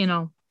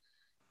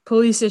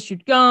police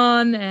issued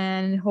gun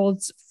and it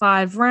holds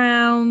 5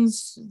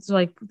 rounds. It's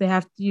like they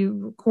have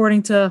to,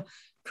 according to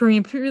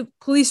Korean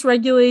police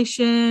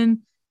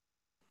regulation,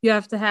 you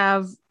have to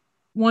have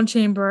one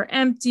chamber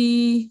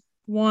empty,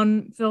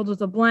 one filled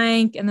with a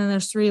blank, and then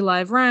there's 3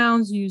 live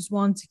rounds. Use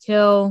one to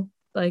kill,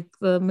 like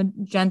the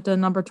magenta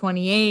number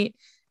 28,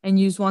 and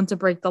use one to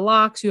break the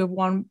locks. You have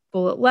 1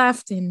 bullet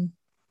left, and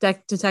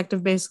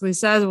detective basically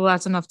says, well,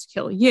 that's enough to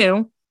kill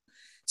you.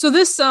 So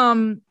this, I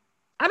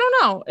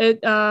don't know.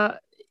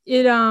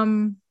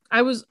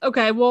 I was,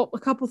 okay, well, a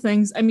couple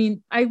things. I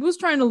mean, I was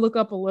trying to look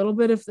up a little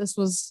bit if this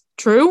was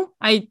true.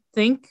 I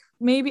think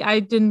maybe I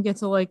didn't get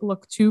to like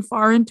look too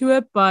far into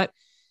it, but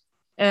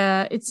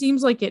it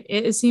seems like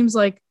it seems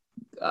like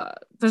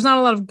there's not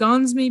a lot of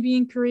guns maybe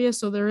in Korea.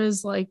 So there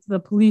is like the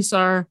police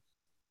are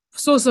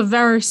supposed to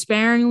very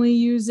sparingly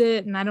use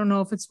it. And I don't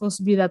know if it's supposed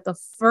to be that the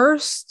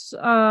first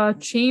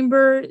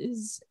chamber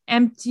is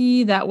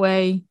empty. That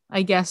way,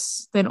 I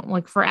guess they don't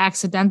like for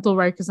accidental,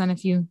 right? Because then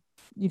if you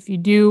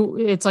do,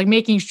 it's like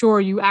making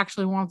sure you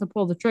actually want to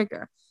pull the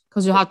trigger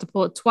because you'll have to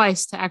pull it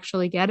twice to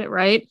actually get it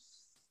right.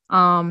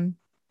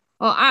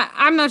 Well,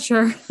 I'm not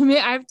sure. I mean,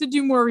 I have to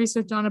do more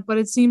research on it, but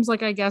it seems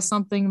like, I guess,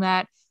 something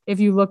that if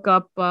you look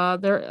up,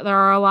 there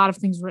are a lot of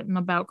things written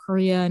about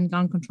Korea and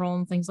gun control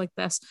and things like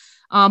this.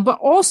 But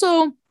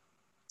also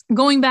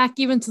going back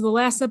even to the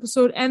last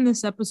episode and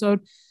this episode,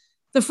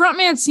 the front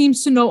man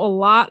seems to know a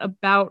lot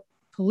about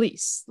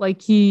police.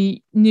 Like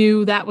he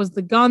knew that was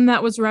the gun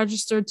that was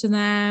registered to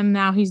them.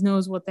 Now he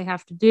knows what they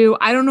have to do.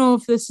 I don't know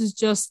if this is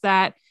just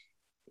that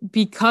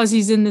because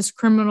he's in this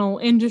criminal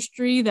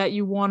industry that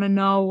you want to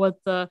know what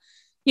the,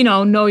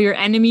 know your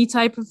enemy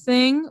type of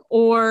thing,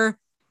 or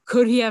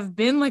could he have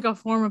been like a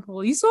former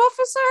police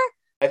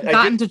officer,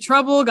 got into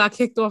trouble, got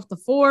kicked off the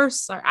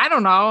force, or I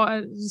don't know.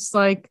 It's just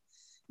like,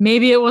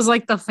 maybe it was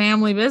like the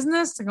family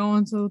business to go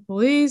into the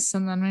police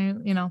and then,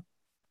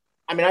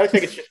 I mean, I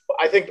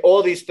think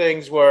all these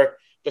things were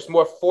just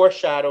more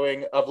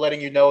foreshadowing of letting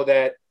you know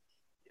that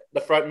the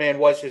front man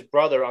was his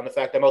brother, on the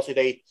fact that mostly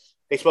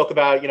they spoke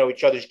about,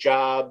 each other's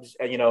jobs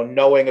and,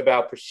 knowing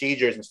about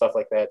procedures and stuff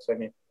like that. So, I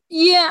mean.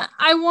 Yeah,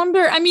 I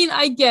wonder. I mean,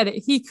 I get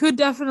it. He could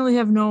definitely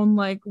have known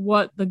like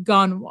what the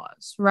gun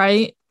was,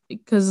 right?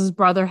 Because his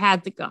brother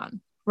had the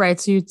gun, right?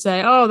 So you'd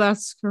say, oh,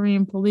 that's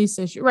Korean police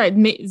issue, right?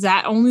 Is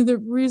that only the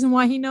reason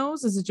why he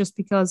knows? Is it just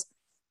because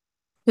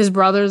his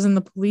brother's in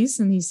the police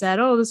and he said,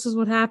 oh, this is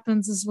what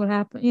happens. This is what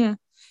happened. Yeah,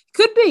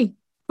 could be.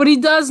 But he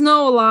does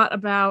know a lot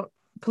about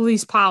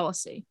police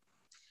policy.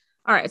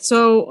 All right,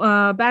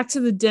 so back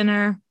to the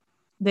dinner.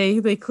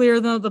 They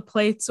clear the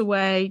plates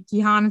away.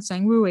 Gihan and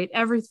Sang-woo ate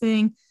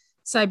everything.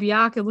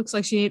 Sae-byeok, it looks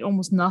like she ate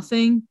almost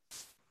nothing.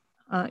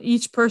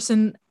 Each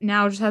person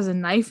now just has a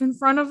knife in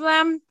front of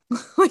them.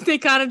 Like they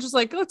kind of just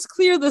like, let's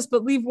clear this,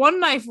 but leave one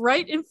knife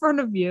right in front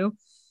of you.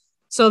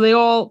 So they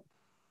all,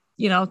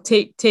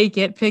 take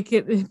it, pick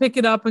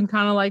it up and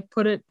kind of like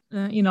put it,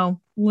 a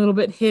little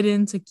bit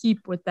hidden to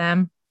keep with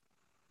them.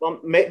 Well,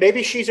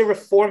 maybe she's a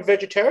reformed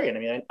vegetarian. I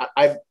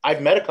mean,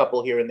 I've met a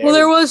couple here and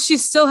there. Well, she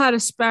still had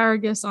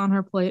asparagus on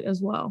her plate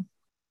as well.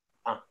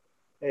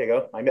 There you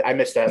go. I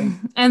missed that.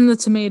 And the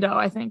tomato,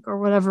 I think, or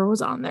whatever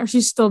was on there.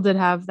 She still did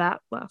have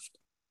that left.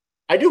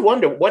 I do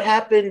wonder what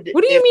happened.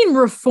 What do you mean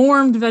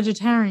reformed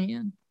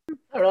vegetarian?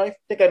 I don't know. I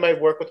think I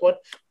might work with one.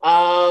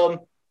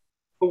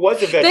 Who was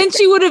a vegetarian? Then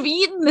she would have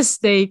eaten the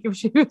steak if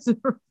she was a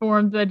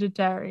reformed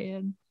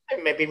vegetarian.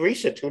 Maybe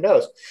recent. Who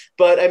knows?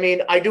 But I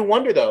mean, I do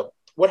wonder though.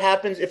 What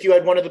happens if you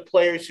had one of the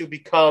players who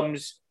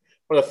becomes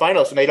one of the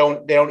finalists and they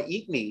don't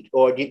eat meat?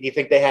 Or do you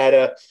think they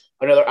had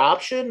another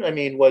option? I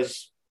mean,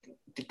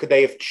 could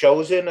they have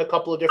chosen a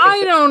couple of different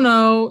I don't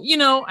know.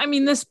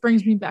 This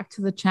brings me back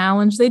to the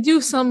challenge. They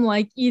do some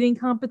like eating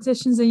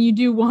competitions and you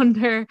do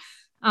wonder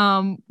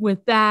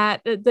with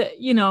that,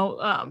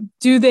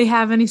 do they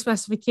have any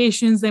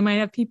specifications? They might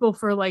have people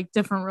for like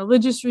different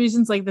religious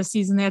reasons. Like this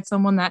season, they had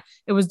someone that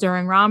it was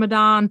during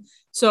Ramadan.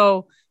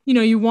 So,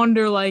 you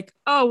wonder like,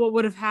 oh, what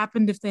would have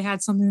happened if they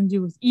had something to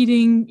do with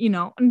eating,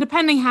 and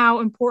depending how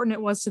important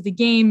it was to the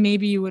game,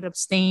 maybe you would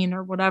abstain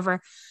or whatever.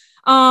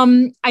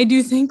 I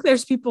do think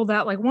there's people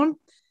that like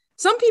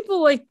some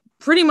people like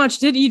pretty much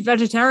did eat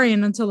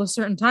vegetarian until a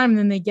certain time. And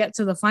then they get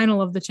to the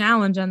final of the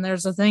challenge and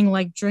there's a thing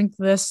like drink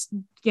this,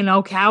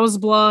 cow's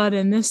blood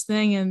and this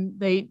thing, and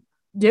they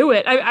do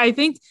it. I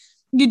think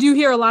you do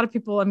hear a lot of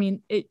people. I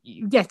mean,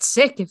 you get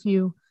sick if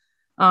you,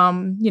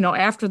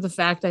 after the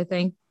fact, I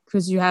think,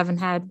 because you haven't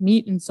had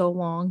meat in so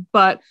long,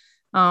 but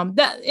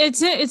that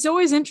it's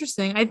always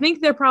interesting. I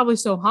think they're probably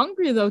so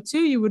hungry though,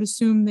 too. You would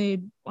assume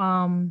they'd,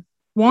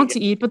 want to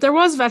eat, but there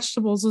was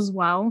vegetables as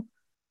well.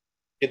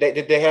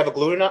 Did they have a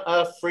gluten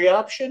free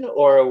option,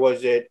 or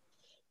was it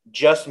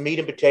just meat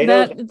and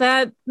potatoes?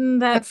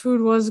 That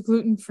food was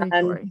gluten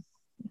free.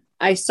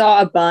 I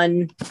saw a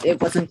bun.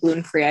 It wasn't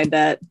gluten free. I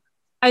bet.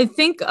 I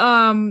think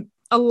a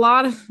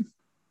lot of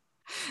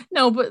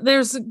no, but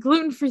there's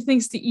gluten free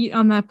things to eat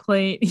on that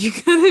plate. You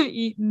could have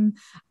eaten.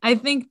 I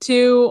think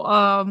too.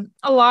 A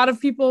lot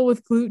of people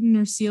with gluten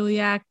or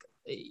celiac.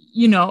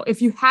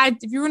 If you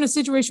were in a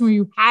situation where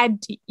you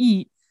had to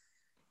eat,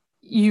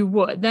 you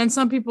would. Then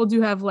some people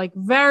do have like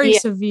very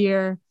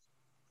severe,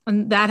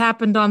 and that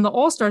happened on the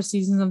All-Star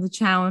season of the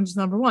challenge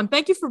number 1.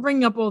 Thank you for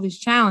bringing up all these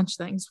challenge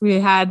things. We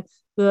had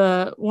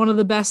one of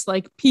the best,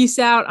 like, peace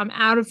out, I'm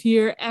out of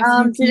here.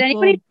 Did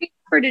anybody bring it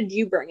up, or did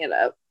you bring it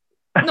up?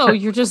 No,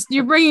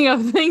 you're bringing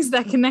up things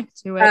that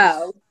connect to it.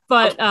 Oh.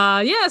 But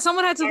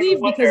someone had to leave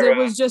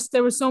because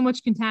there was so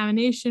much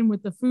contamination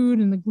with the food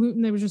and the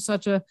gluten. There was just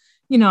such a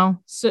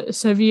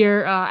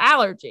severe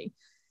allergy.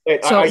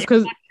 Wait, so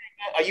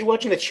are you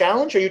watching the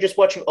challenge, or are you just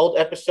watching old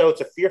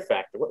episodes of Fear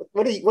Factor?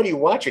 What are you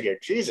watching here?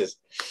 Jesus,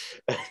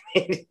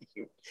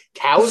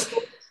 cows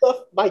stuff.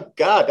 My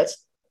God,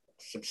 that's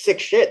some sick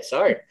shit.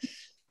 Sorry.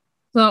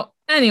 So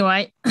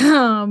anyway,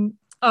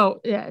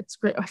 it's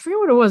great. I forget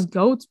what it was.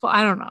 Goats, but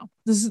I don't know.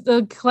 This is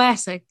the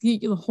classic, the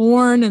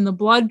horn and the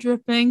blood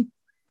dripping.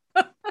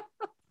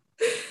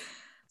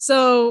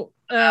 So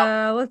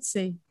let's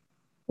see.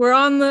 We're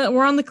on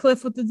the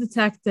cliff with the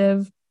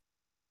detective.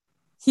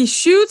 He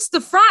shoots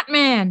the front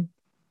man,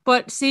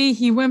 but see,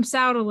 he wimps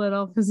out a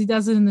little because he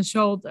does it in the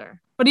shoulder.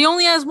 But he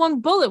only has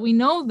one bullet. We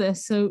know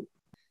this. So,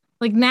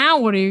 like, now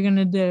what are you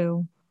gonna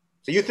do?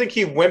 So you think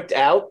he wimped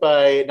out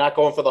by not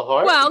going for the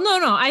heart? Well,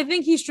 no. I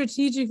think he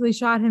strategically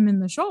shot him in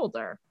the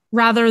shoulder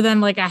rather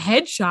than like a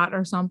headshot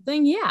or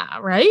something. Yeah,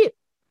 right?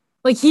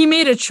 Like he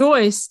made a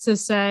choice to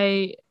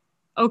say,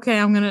 okay,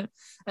 I'm going to...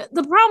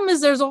 The problem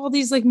is there's all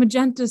these like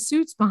magenta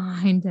suits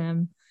behind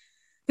him.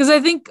 Because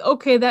I think,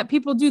 okay, that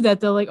people do that.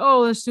 They're like,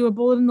 oh, let's do a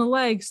bullet in the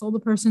leg, slow the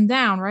person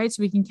down, right?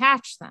 So we can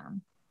catch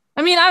them.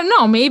 I mean, I don't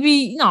know.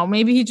 Maybe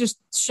he just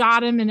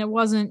shot him and it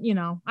wasn't,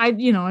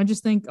 I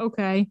just think,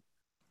 okay.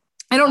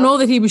 I don't know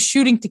that he was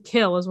shooting to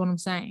kill is what I'm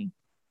saying.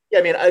 Yeah,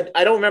 I mean,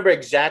 I don't remember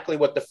exactly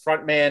what the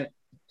front man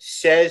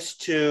says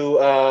to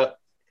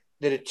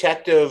the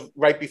detective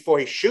right before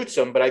he shoots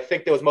him, but I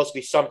think there was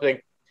mostly something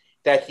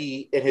that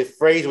he, in his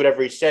phrase,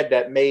 whatever he said,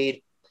 that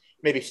made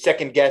maybe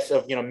second guess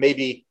of,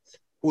 maybe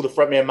who the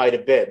front man might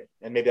have been.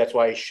 And maybe that's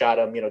why he shot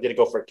him, didn't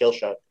go for a kill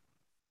shot.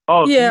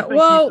 Oh, yeah.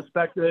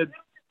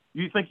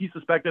 You think he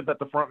suspected that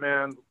the front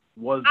man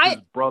was his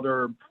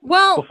brother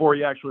before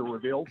he actually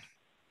revealed?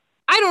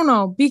 I don't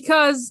know,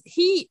 because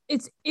it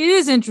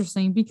is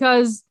interesting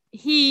because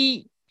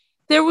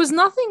there was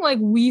nothing like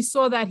we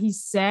saw that he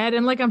said.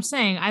 And like I'm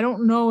saying, I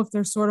don't know if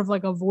there's sort of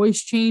like a voice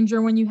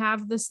changer when you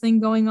have this thing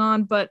going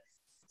on, but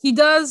he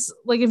does,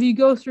 like, if you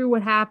go through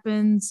what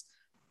happens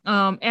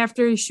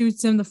after he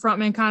shoots him, the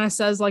frontman kind of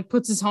says, like,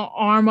 puts his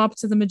arm up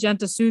to the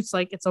magenta suits,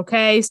 like, it's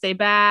okay, stay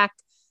back.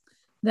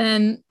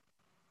 Then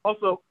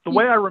Also, the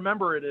way I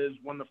remember it is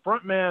when the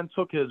front man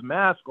took his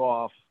mask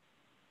off,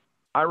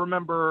 I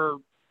remember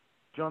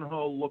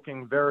Jun-Ho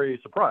looking very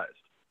surprised.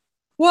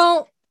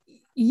 Well,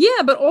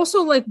 yeah, but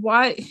also like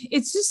why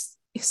it's just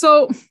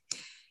so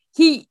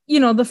he,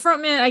 the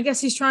front man, I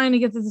guess he's trying to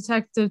get the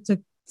detective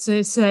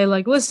to say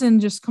like, listen,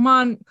 just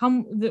come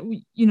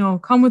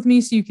with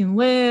me so you can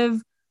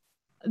live.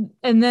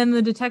 And then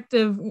the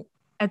detective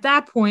at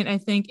that point, I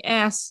think,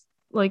 asks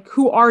like,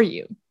 who are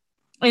you?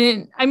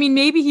 And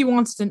maybe he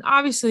wants to,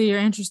 obviously you're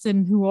interested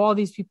in who all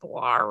these people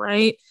are.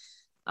 Right.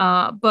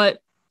 But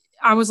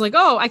I was like,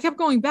 I kept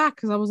going back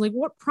because I was like,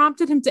 what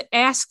prompted him to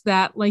ask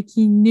that? Like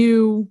he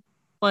knew,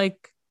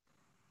 like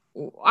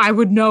I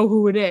would know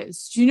who it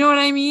is. Do you know what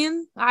I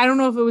mean? I don't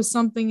know if it was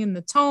something in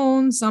the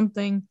tone,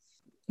 something,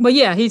 but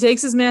yeah, he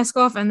takes his mask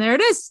off and there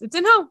it is. It's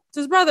In-Ho. It's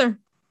his brother.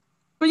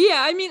 But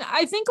yeah,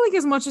 I think like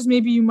as much as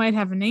maybe you might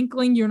have an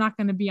inkling, you're not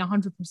going to be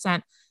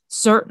 100%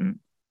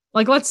 certain.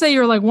 Like, let's say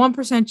you're like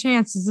 1%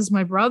 chance, is this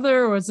my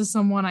brother or is this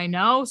someone I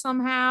know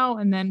somehow?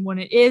 And then when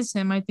it is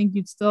him, I think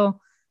you'd still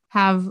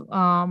have,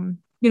 a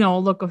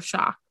look of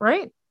shock,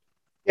 right?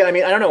 Yeah, I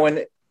don't know.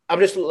 When I'm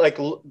just like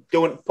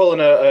pulling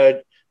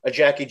a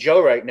Jackie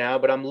Joe right now,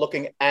 but I'm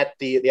looking at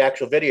the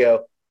actual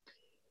video,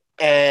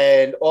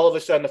 and all of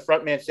a sudden the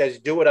front man says,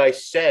 "Do what I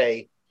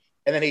say,"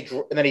 and then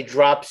he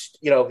drops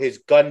his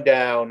gun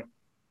down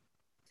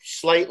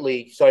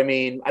slightly. So I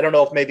don't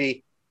know if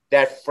maybe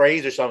that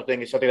phrase or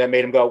something is something that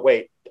made him go,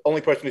 "Wait." The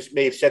only person who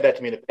may have said that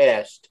to me in the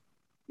past,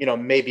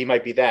 maybe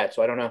might be that.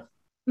 So I don't know.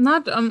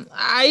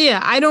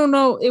 I don't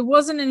know. It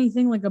wasn't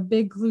anything like a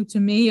big clue to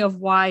me of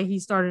why he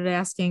started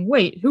asking,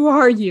 wait, who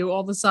are you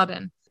all of a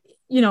sudden?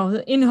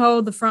 The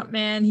In-Ho, the front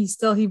man, he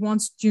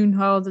wants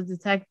Jun-Ho, the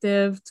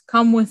detective, to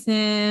come with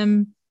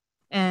him.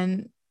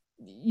 And,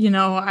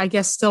 I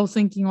guess still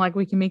thinking like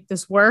we can make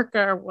this work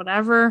or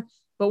whatever.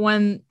 But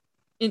when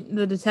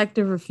the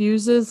detective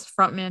refuses,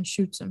 front man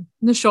shoots him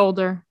in the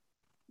shoulder.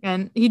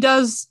 And he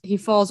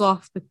falls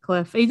off the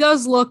cliff. He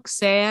does look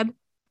sad,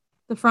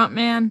 the front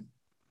man,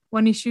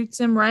 when he shoots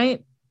him,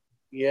 right?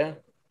 Yeah.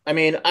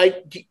 I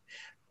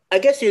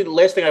guess the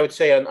last thing I would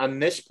say on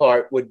this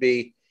part would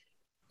be,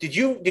 did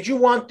you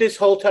want this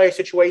whole entire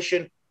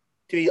situation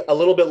to be a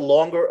little bit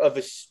longer of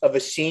a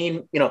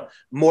scene,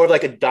 more of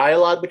like a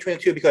dialogue between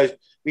the two? Because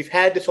we've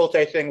had this whole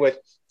entire thing with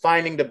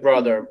finding the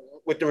brother,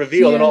 with the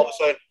reveal, and all of a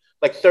sudden,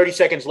 like 30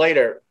 seconds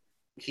later,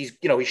 he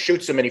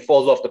shoots him and he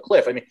falls off the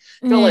cliff. I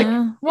feel like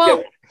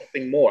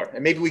something more,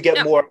 and maybe we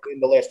get more in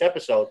the last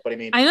episode. But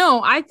I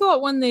know. I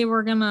thought when they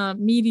were gonna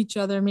meet each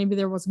other, maybe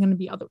there wasn't gonna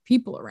be other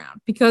people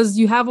around because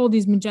you have all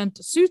these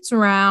magenta suits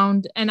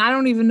around, and I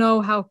don't even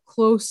know how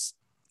close.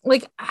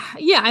 Like,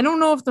 I don't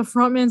know if the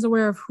frontman's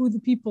aware of who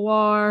the people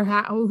are,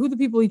 who the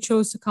people he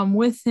chose to come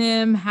with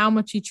him, how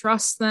much he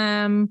trusts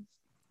them.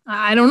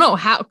 I don't know.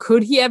 How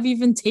could he have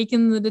even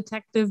taken the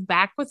detective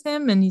back with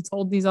him? And he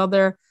told these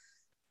other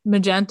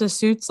magenta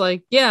suits,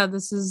 like, yeah,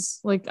 this is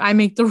like, I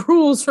make the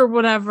rules or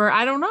whatever.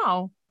 I don't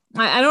know.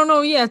 I don't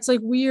know. Yeah, it's like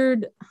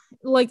weird.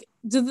 Like,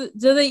 do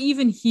they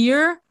even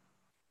hear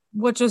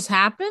what just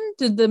happened?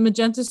 Did the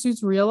magenta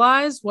suits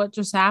realize what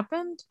just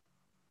happened?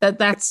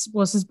 That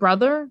was his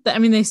brother?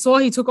 They saw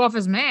he took off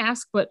his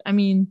mask, but my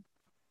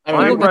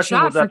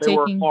impression was that they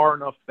were far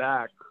enough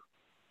back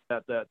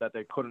that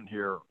they couldn't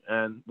hear.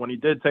 And when he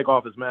did take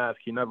off his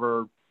mask, he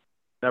never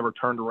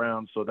turned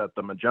around so that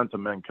the magenta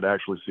men could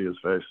actually see his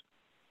face.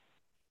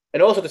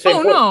 And also the same.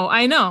 Oh no,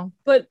 I know,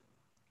 but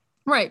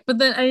right, but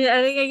then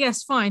I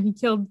guess fine. He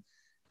killed.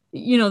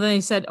 Then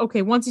he said,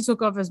 okay, once he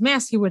took off his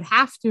mask, he would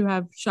have to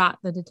have shot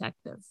the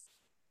detective.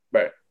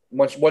 Right.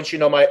 Once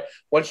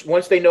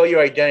once they know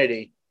your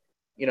identity,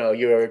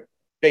 you're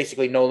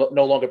basically no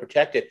longer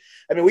protected.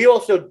 We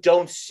also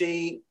don't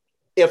see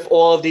if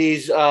all of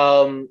these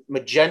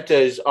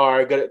magentas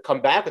are going to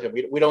come back with him.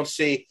 We don't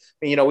see.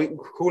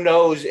 Who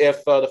knows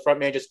if the front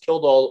man just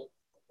killed all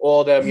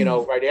of them,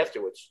 right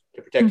afterwards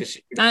to protect his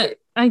secret.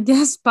 I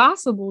guess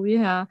possible,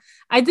 yeah.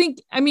 I think.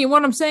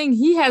 What I'm saying,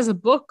 he has a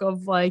book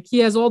of he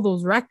has all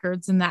those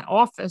records in that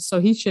office, so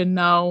he should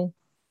know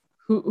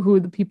who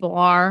the people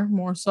are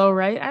more so,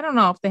 right? I don't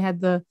know if they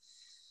had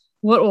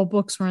what all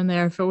books were in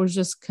there, if it was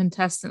just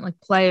contestant like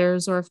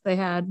players or if they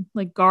had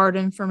like guard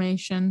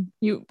information.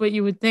 But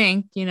you would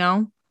think,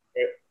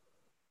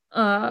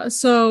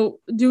 so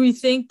do we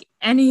think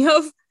any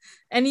of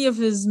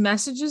his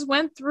messages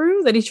went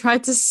through that he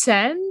tried to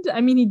send?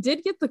 He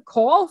did get the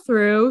call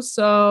through,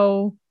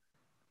 so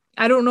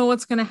I don't know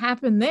what's going to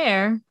happen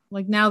there.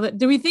 Like now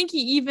do we think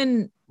he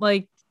even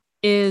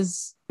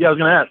is? Yeah, I was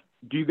going to ask,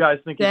 do you guys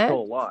think dead? He's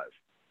still alive?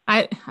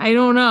 I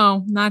don't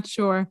know. Not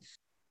sure.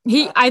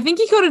 I think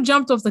he could have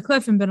jumped off the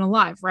cliff and been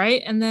alive,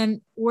 right? And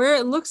then where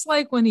it looks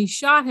like when he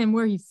shot him,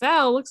 where he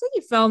fell, looks like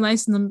he fell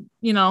nice in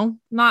the,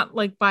 not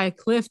like by a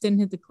cliff, didn't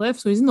hit the cliff.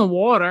 So he's in the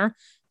water.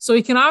 So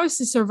he can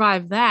obviously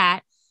survive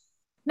that.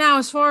 Now,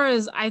 as far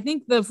as I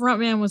think the front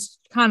man was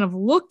kind of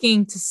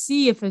looking to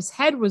see if his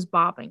head was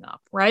bobbing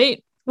up,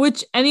 right?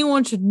 Which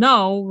anyone should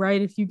know,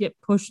 right? If you get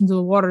pushed into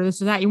the water,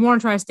 this or that, you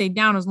want to try to stay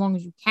down as long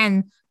as you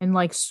can and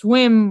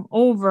swim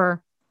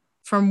over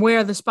from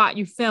where the spot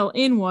you fell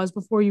in was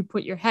before you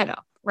put your head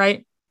up,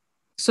 right?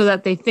 So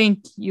that they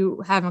think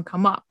you haven't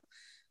come up.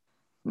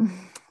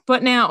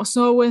 But now,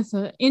 so with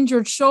an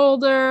injured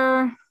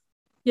shoulder,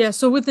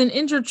 with an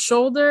injured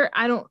shoulder,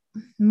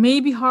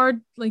 maybe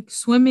hard, like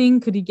swimming.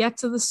 Could he get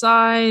to the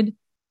side?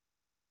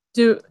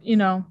 I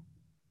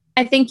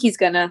think he's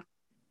gonna.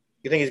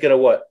 You think he's gonna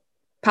what?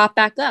 Pop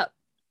back up.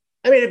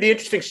 I mean, it'd be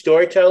interesting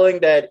storytelling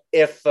that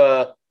if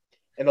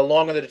in the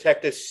long run the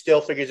detective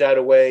still figures out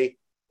a way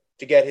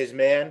to get his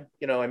man.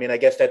 I mean, I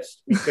guess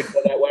we could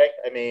go that way.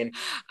 I mean,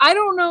 I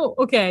don't know.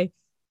 Okay.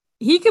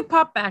 He could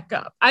pop back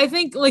up. I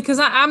think because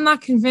I'm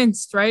not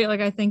convinced, right?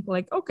 Like, I think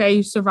okay,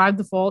 you survived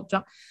the fall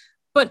jump,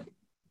 but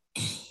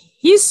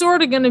he's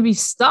sort of going to be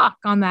stuck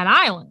on that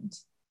island.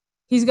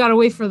 He's got to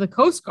wait for the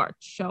Coast Guard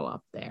to show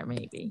up there,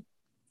 maybe.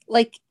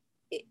 Like,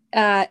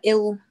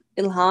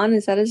 Ilhan,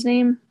 is that his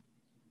name?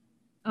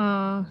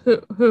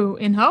 Who?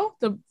 Inho?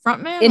 The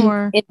front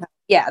man?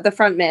 Yeah, the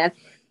front man.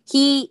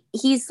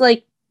 He's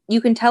like, you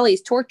can tell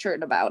he's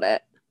tortured about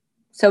it.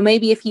 So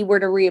maybe if he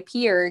were to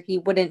reappear, he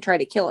wouldn't try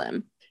to kill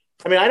him.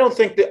 I mean,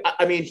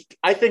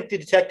 I think the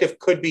detective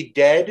could be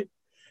dead,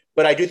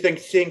 but I do think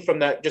seeing from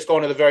that, just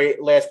going to the very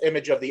last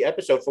image of the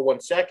episode for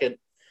 1 second,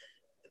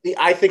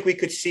 I think we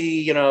could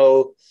see,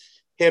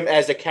 him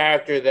as a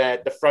character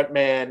that the front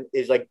man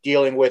is like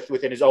dealing with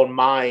within his own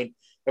mind,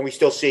 and we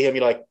still see him,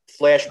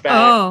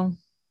 flashback,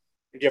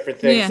 different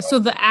things. Yeah, so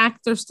the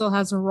actor still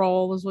has a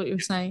role, is what you're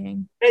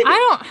saying. Maybe.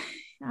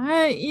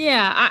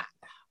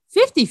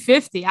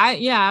 50-50.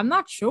 I'm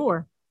not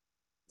sure.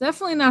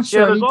 Definitely not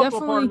sure. Yeah, there's He also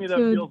definitely a part of me that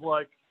could. feels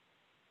like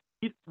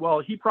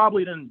he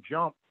probably didn't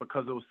jump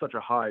because it was such a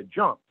high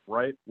jump,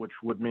 right? Which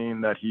would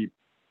mean that he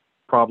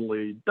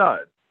probably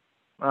died.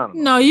 I don't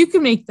know. No, you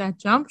can make that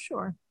jump,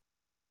 sure.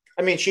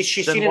 I mean, she's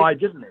Then seen why it.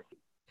 didn't it?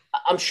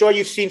 I'm sure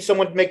you've seen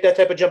someone make that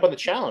type of jump on the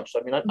challenge.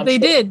 I mean, I'm They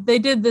sure. did. They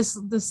did this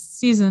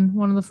season.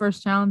 One of the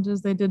first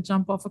challenges, they did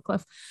jump off a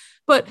cliff.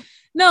 But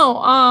no,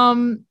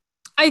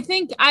 I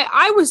think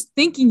I was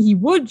thinking he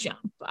would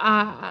jump.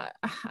 I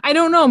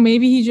don't know.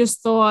 Maybe he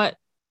just thought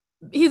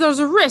there's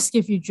a risk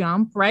if you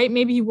jump, right?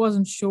 Maybe he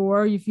wasn't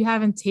sure. If you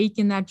haven't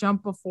taken that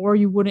jump before,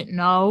 you wouldn't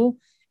know.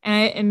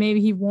 And maybe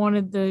he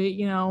wanted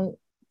the,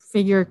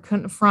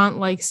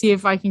 confront, see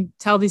if I can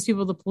tell these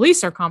people the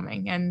police are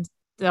coming and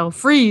they'll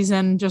freeze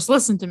and just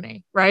listen to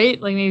me, right?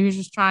 Like maybe he's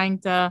just trying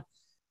to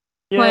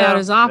play out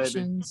his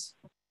options.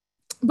 Maybe.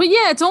 But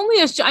yeah, it's only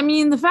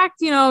the fact,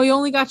 he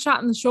only got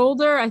shot in the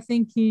shoulder, I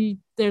think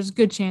there's a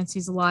good chance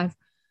he's alive.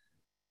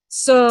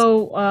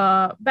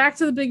 So back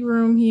to the big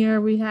room here.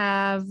 We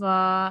have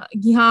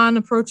Gi-Han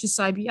approaches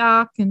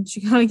Sae-Biak and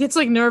she kind of gets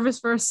nervous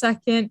for a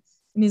second.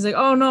 And he's like,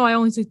 oh no, I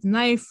only took the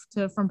knife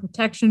from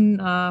protection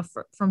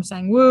from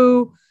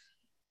Sang-woo.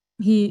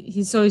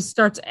 He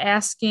starts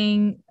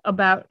asking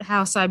about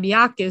how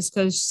Sae-Biak is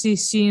because she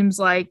seems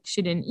like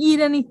she didn't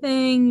eat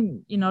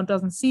anything,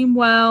 doesn't seem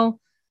well.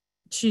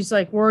 She's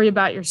like, worry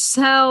about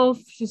yourself.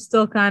 She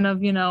still kind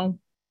of,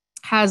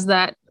 has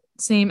that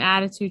same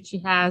attitude she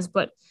has.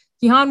 But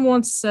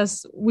Gi-Han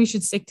says we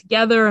should stick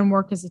together and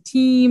work as a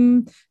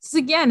team. So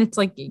again, it's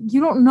like,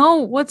 you don't know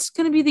what's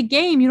going to be the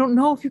game. You don't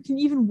know if you can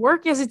even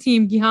work as a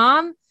team,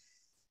 Gi-Han.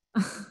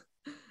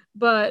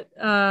 But,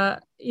 so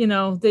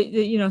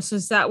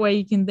that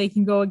way they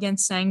can go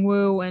against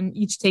Sang-woo and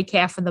each take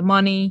half of the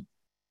money.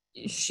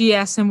 She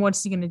asks him,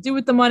 what's he going to do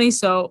with the money?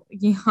 So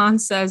Gi-Han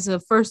says,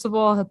 first of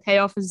all, he'll pay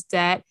off his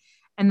debt.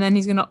 And then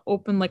he's going to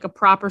open a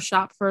proper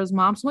shop for his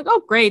mom. So I'm like,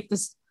 oh, great.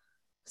 His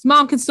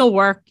mom can still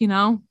work, he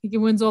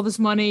wins all this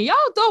money.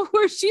 Oh, don't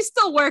worry. She's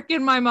still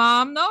working, my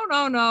mom.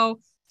 No.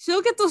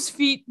 She'll get those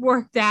feet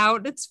worked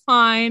out. It's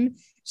fine.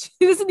 She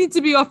doesn't need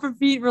to be off her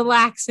feet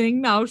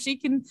relaxing. No, she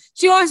can.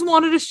 She always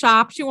wanted to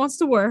shop. She wants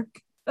to work.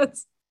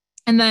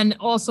 And then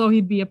also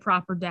he'd be a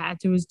proper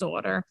dad to his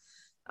daughter.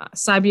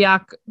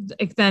 Sae-Biak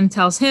then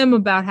tells him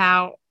about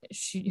how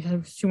she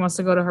wants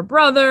to go to her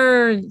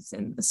brother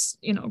in this,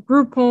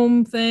 group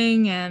home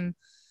thing and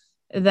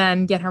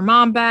then get her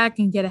mom back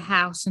and get a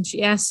house. And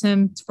she asks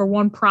him for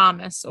one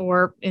promise,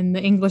 or in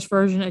the English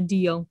version, a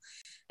deal,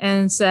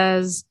 and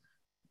says,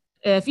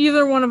 if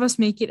either one of us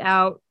make it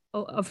out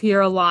of here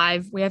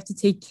alive, we have to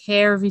take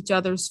care of each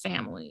other's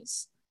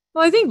families.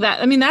 Well, I think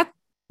that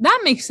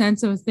makes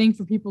sense of a thing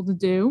for people to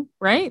do,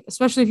 right?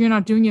 Especially if you're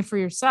not doing it for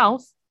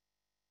yourself.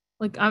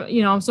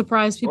 I'm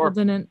surprised people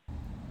didn't.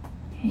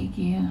 Hey,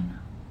 Gi-Han.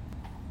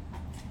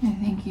 I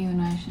think you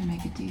and I should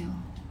make a deal.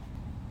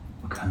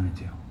 What kind of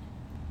deal?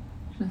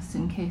 Just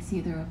in case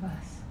either of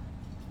us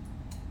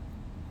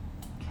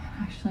can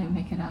actually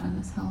make it out of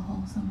this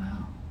hellhole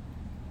somehow.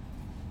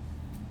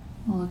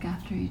 We'll look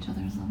after each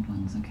other's loved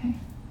ones, okay?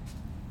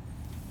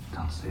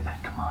 Don't say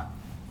that, come on.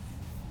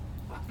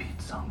 We'll beat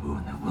Sang-woo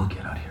and then we'll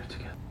get out here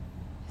together.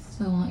 I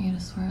still want you to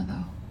swear,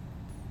 though.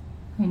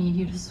 I need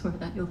you to swear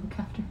that you'll look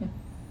after him.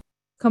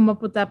 Come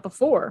up with that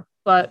before,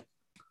 but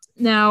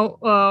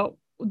now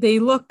they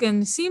look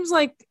and it seems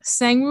like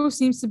Sang-woo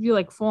seems to be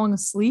falling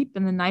asleep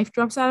and the knife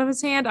drops out of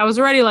his hand. I was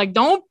already like,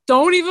 don't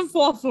even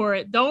fall for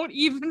it. Don't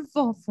even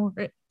fall for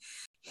it.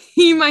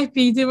 he might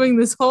be doing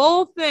this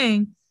whole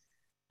thing.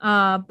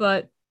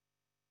 But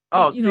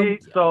Oh, you know,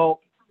 so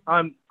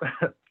I'm.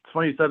 It's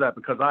funny you said that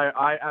because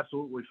I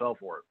absolutely fell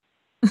for it.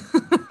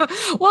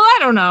 well, I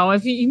don't know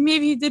if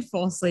maybe he did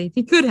fall asleep.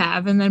 He could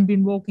have, and then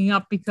been woken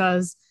up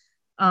because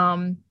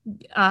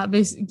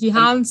basically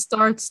Gihan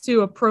starts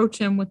to approach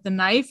him with the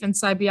knife, and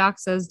Sabiak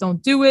says,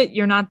 "Don't do it.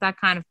 You're not that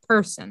kind of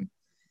person."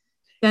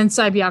 Then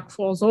Sabiak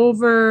falls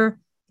over.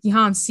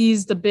 Gihan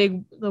sees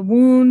the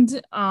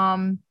wound.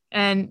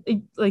 And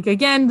like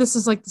again, this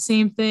is like the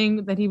same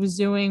thing that he was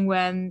doing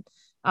when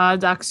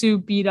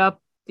Daksu beat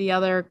up the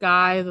other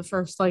guy, the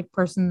first like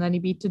person that he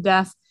beat to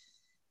death.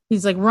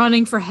 He's like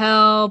running for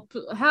help,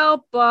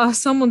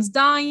 someone's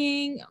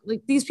dying.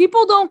 Like these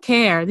people don't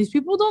care. These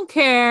people don't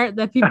care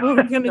that people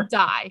are gonna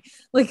die.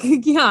 Like,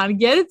 Gihan,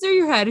 get it through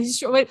your head.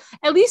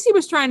 At least he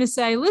was trying to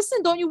say,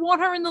 listen, don't you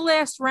want her in the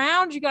last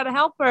round? You got to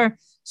help her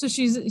so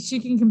she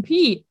can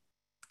compete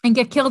and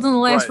get killed in the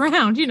last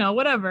round. You know,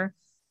 whatever.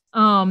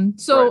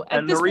 So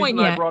at this point,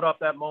 I brought up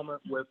that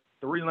moment with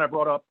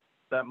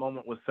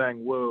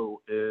Sang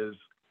Woo is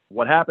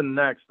what happened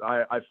next.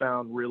 I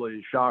found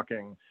really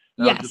shocking.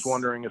 I was just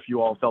wondering if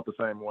you all felt the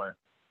same way.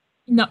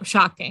 No,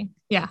 shocking.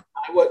 Yeah.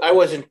 I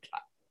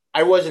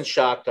wasn't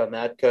shocked on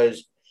that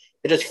because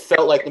it just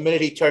felt like the minute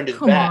he turned his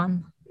back,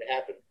 it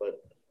happened. But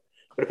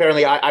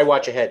apparently I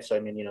watch ahead. So, I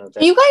mean, you know.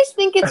 Do you guys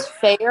think it's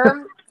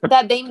fair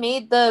that they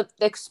made the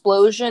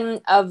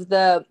explosion of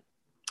the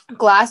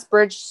glass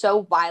bridge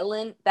so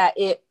violent that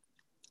it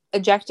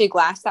ejected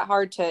glass that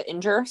hard to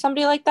injure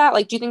somebody like that?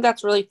 Like, do you think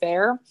that's really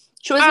fair?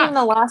 She wasn't even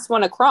the last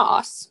one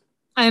across.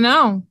 I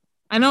know.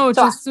 It's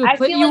so just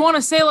you want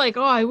to say like,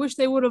 oh, I wish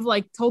they would have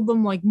like told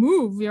them like,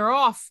 move, you're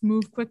off,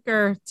 move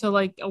quicker to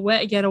like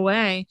get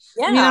away.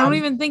 Yeah. I mean, I don't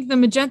even think the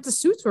magenta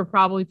suits were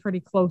probably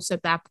pretty close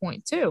at that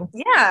point too.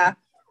 Yeah,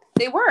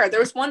 they were. There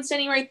was one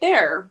sitting right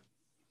there.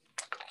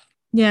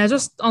 Yeah,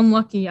 just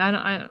unlucky.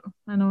 I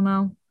don't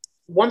know.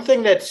 One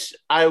thing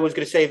I was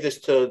going to save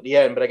this to the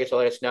end, but I guess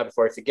I'll ask now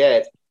before I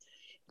forget,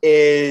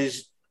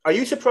 is are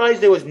you surprised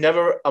there was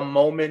never a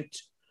moment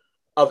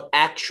of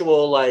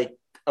actual like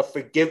a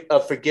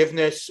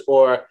forgiveness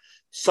or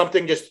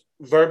something just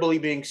verbally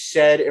being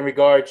said in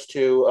regards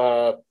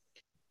to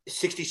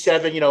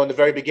 67, you know, in the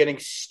very beginning,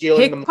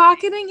 stealing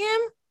pickpocketing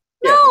him?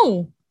 Yeah.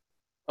 No.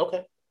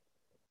 Okay.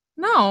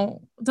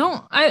 No,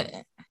 don't.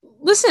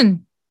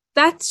 Listen,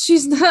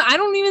 she's not, I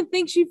don't even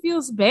think she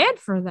feels bad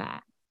for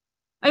that.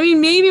 I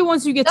mean, maybe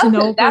once you get to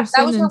know a person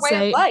that was her and way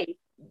say, of life.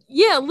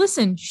 Yeah,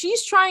 listen,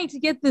 she's trying to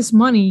get this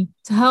money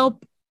to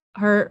help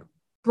her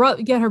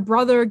get her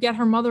brother, get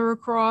her mother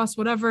across,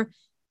 whatever.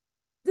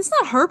 It's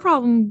not her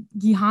problem.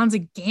 Gihan's a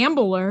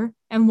gambler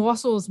and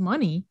lost all his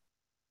money.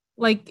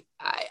 Like,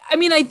 I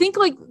mean, I think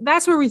like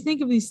that's where we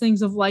think of these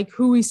things of like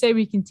who we say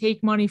we can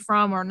take money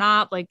from or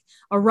not, like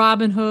a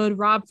Robin Hood,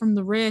 rob from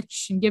the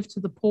rich and give to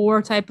the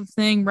poor type of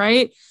thing,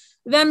 right?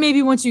 Then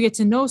maybe once you get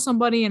to know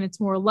somebody and it's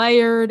more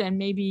layered and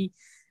maybe,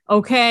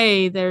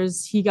 okay,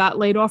 he got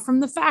laid off from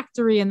the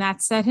factory and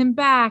that set him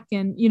back.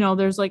 And, you know,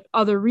 there's like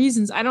other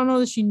reasons. I don't know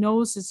that she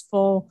knows his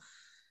full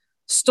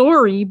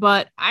story,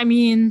 but I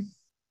mean,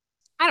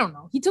 I don't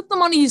know. He took the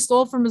money he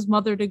stole from his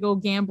mother to go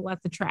gamble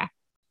at the track.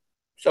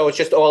 So it's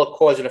just all a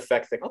cause and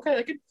effect thing.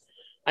 Okay,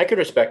 I could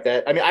respect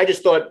that. I mean, I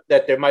just thought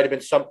that there might have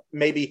been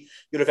maybe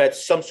you'd have had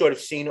some sort of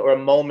scene or a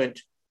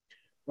moment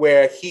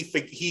where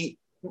he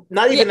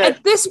not even that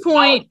at this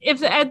point, if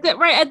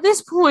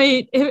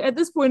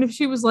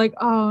she was like,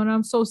 oh, and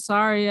I'm so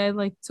sorry, I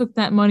like took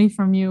that money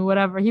from you,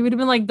 whatever, he would have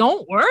been like,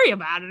 don't worry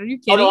about it. Are you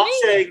kidding me? I'm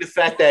saying the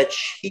fact that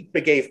he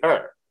forgave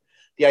her,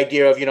 the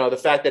idea of, you know, the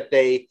fact that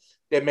they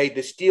made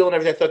this deal and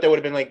everything. I thought there would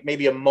have been like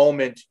maybe a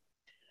moment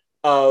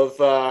of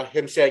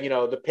him saying, you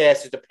know, the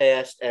past is the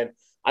past, and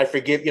I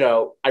forgive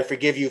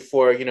you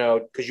for, you know,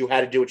 because you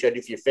had to do what you had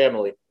to do for your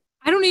family.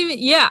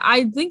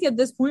 I think at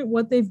this point,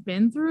 what they've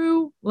been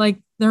through,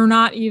 like they're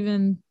not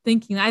even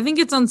thinking. I think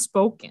it's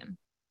unspoken.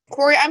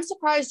 Corey, I'm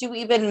surprised you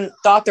even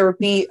thought there would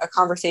be a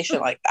conversation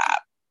like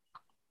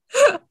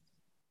that.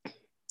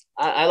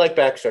 I like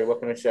backstory. What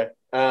can I say?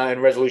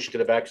 And resolution to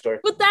the backstory.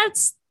 But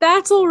that's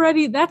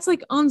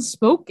like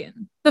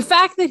unspoken. The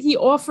fact that he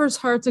offers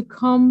her to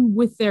come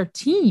with their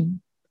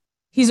team,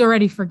 he's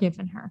already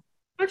forgiven her.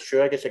 That's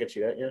true. I guess I can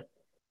see that. Yeah.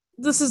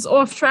 This is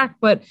off track,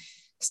 but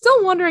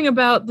still wondering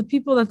about the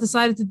people that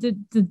decided to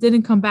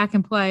didn't come back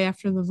and play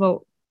after the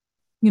vote.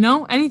 You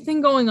know,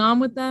 anything going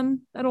on with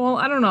them at all?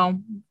 I don't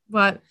know,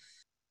 but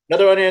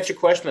another unanswered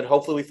question that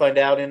hopefully we find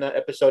out in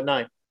episode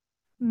 9.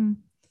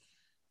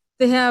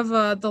 They have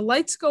the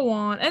lights go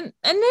on, and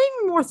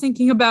even more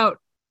thinking about,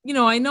 you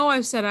know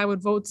I've said I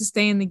would vote to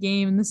stay in the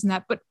game and this and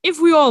that, but if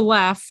we all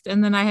left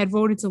and then I had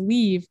voted to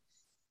leave,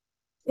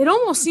 it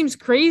almost seems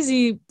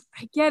crazy.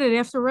 I get it,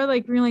 after red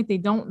light, green light, they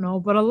don't know,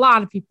 but a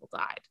lot of people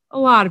died.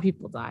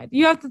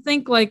 You have to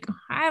think like,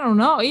 I don't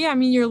know. Yeah, I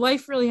mean, your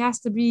life really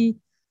has to be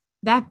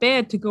that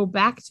bad to go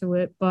back to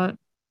it, but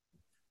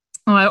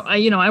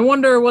I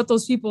wonder what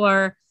those people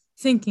are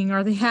thinking.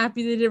 Are they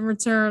happy they didn't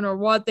return or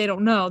what? They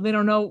don't know. They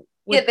don't know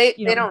Yeah, they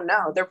don't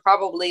know. They're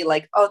probably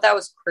like, oh, that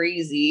was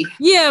crazy.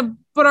 Yeah,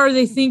 but are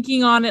they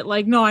thinking on it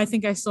like, no, I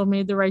think I still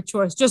made the right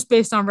choice just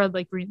based on red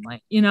light, green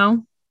light, you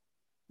know?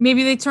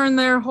 Maybe they turn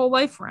their whole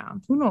life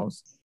around. Who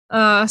knows?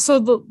 So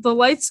the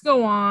lights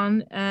go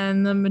on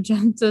and the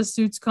magenta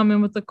suits come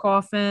in with the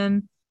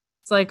coffin.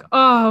 It's like,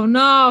 oh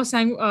no,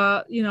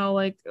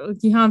 like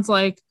Gihan's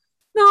like,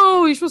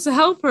 no, you're supposed to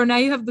help her. Now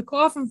you have the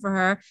coffin for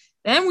her.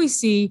 Then we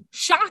see,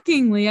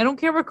 shockingly, I don't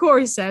care what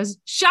Corey says,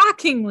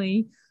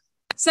 shockingly,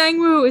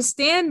 Sang-woo is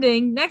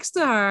standing next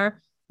to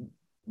her,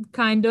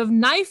 kind of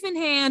knife in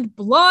hand,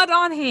 blood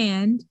on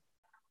hand.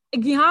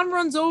 Gihan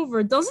runs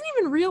over, doesn't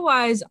even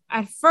realize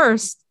at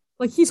first,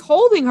 like he's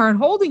holding her and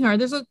holding her.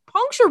 There's a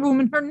puncture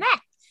wound in her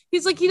neck.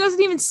 He's like, he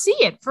doesn't even see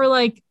it for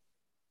like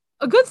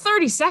a good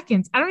 30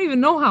 seconds. I don't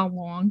even know how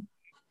long.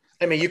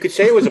 I mean, you could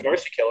say it was a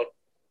mercy killing.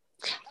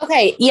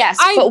 Okay, yes,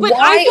 I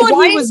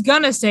thought he was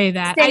gonna say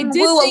that.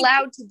 Sang-woo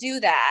allowed to do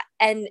that,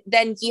 and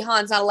then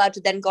Gihan's not allowed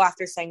to then go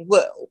after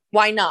Sang-woo.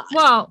 Why not?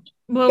 Well,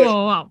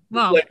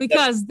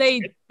 because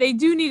they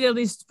do need at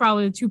least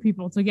probably two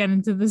people to get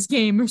into this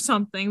game or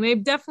something.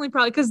 They've definitely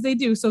probably, because they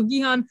do. So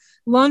Gihan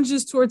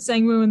lunges towards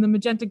Sang-woo and the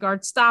magenta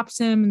guard stops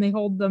him and they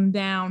hold them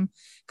down.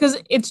 Because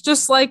it's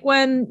just like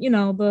when,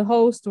 the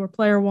host or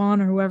player one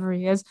or whoever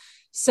he is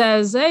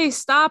says, hey,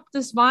 stop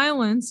this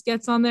violence,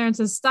 gets on there and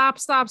says, stop.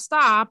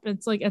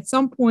 It's like at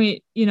some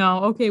point,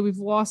 okay, we've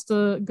lost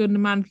a good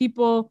amount of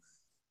people.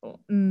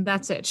 And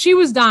that's it. She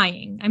was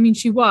dying. I mean,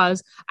 she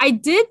was. I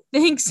did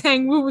think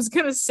Sang-woo was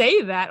going to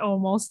say that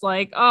almost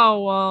like,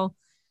 oh, well,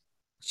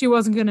 she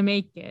wasn't going to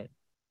make it.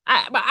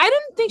 But I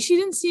didn't think she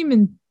didn't seem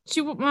in,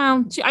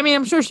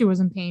 I'm sure she was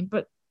in pain,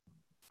 but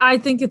I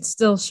think it's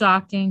still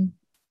shocking.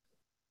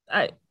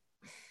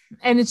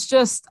 And it's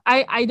just,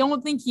 I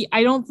don't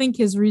think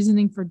his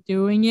reasoning for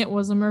doing it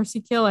was a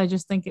mercy kill. I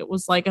just think it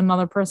was like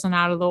another person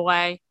out of the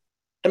way.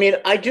 I mean,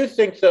 I do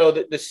think though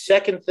that the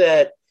second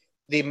that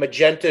the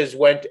magentas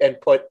went and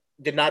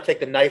did not take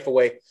the knife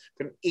away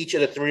from each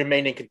of the three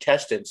remaining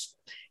contestants,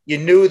 you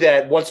knew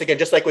that once again,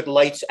 just like with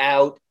Lights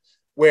Out,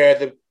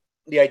 where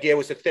the idea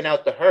was to thin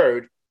out the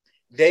herd,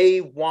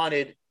 they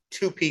wanted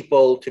two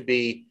people to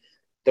be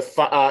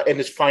in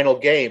this final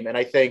game. And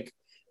I think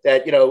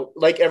that,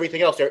 like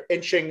everything else, they're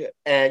inching,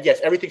 and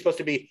yes, everything's supposed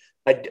to be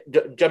a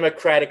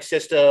democratic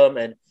system,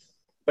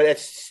 but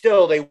it's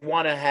still, they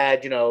want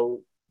to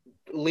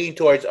lean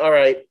towards, all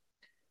right,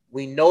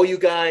 we know you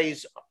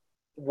guys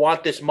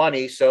want this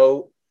money,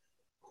 so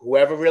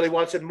whoever really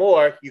wants it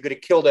more, you're going to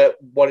kill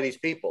one of these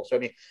people. So I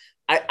mean,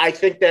 I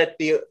think that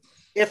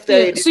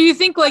so you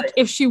think like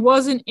if she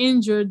wasn't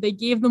injured, they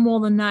gave them all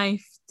the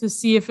knife to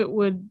see if it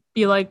would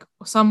be like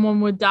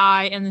someone would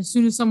die, and as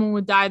soon as someone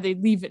would die,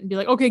 they'd leave it and be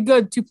like, okay,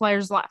 good, 2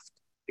 players left.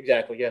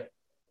 Exactly, yeah.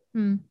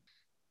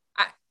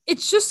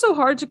 It's just so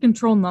hard to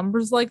control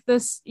numbers like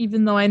this,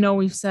 even though I know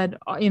we've said,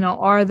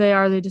 are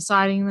they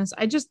deciding this?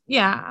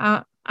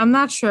 I'm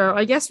not sure.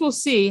 I guess we'll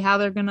see how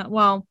they're gonna,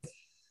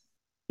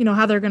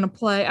 how they're gonna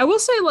play. I will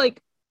say,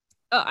 like,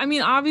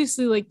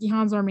 obviously, like,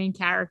 Gihan's our main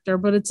character,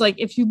 but it's like,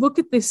 if you look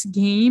at this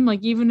game,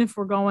 like, even if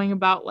we're going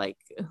about like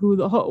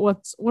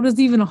what does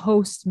even a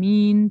host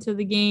mean to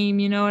the game,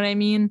 you know what I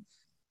mean?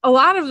 A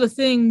lot of the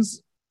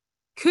things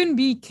couldn't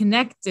be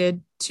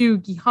connected to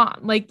Gihan.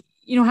 Like,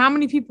 how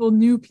many people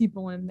knew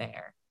people in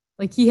there?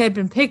 Like, he had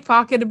been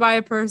pickpocketed by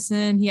a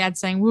person. He had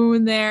Sang-woo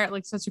in there,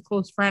 like such a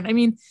close friend. I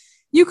mean,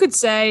 you could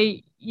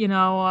say,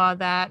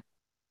 that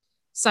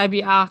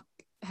Sae-byeok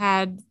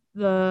had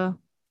the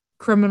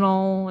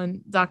criminal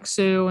and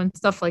Dak-soo and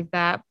stuff like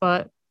that,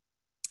 but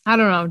I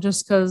don't know,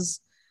 just because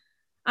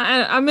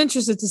I'm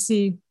interested to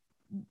see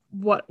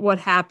what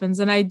happens.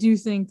 And I do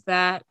think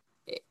that,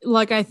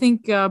 like, I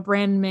think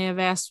Brandon may have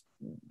asked,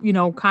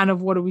 kind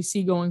of what do we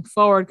see going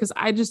forward, because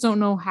I just don't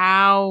know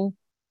how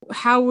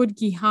would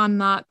Gihan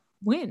not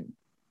win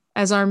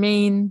as our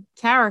main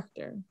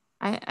character.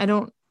 I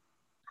don't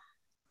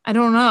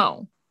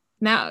know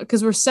now,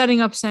 because we're setting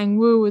up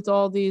Sang-woo with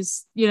all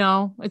these,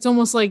 it's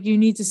almost like you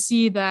need to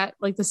see that,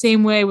 like the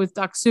same way with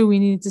Dak-soo, we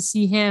needed to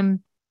see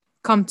him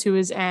come to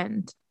his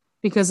end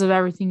because of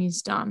everything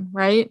he's done,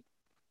 right?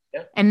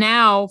 Yeah. And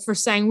now for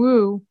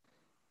Sang-woo,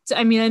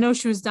 I know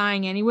she was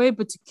dying anyway,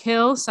 but to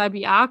kill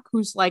Sae-byeok,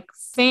 who's like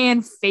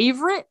fan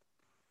favorite,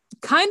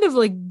 kind of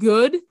like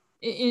good,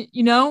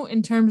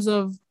 in terms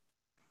of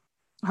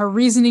her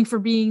reasoning for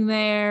being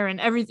there and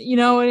everything, you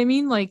know what I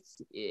mean? Like,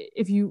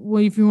 if you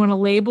want to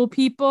label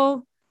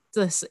people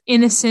this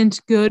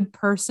innocent, good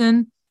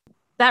person,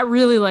 that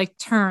really like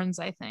turns,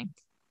 I think.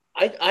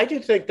 I do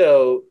think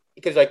though,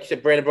 because like you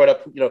said, Brandon brought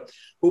up,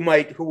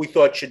 who we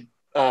thought should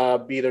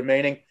be the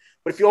remaining.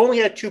 But if you only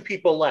had 2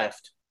 people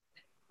left,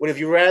 would have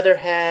you rather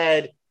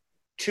had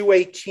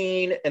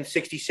 218 and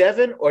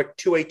 67 or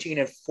 218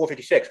 and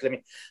 456? Because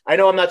I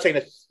know I'm not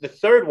saying the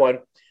third one,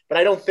 but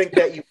I don't think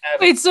that you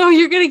have. Wait, so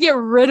you're going to get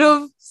rid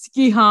of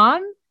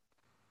Gihan?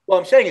 Well,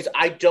 I'm saying is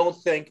I don't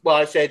think. Well,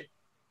 I said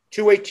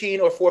 218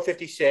 or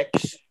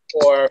 456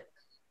 or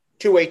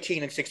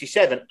 218 and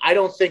 67. I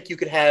don't think you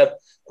could have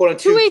quote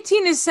unquote.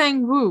 218 is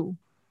Sang-woo.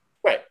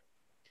 Right.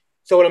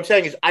 So what I'm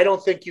saying is, I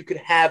don't think you could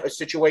have a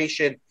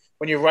situation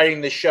when you're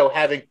writing this show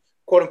having,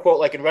 quote unquote,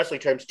 like in wrestling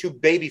terms, two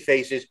baby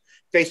faces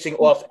facing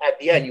off at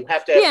the end. You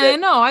have to have Yeah, that. I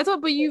know. I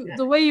thought, but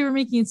the way you were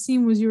making it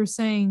seem was you were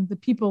saying the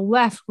people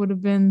left would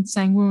have been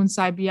Sang-woo and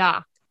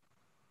Sae-byak,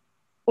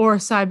 or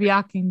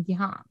Sae-byak and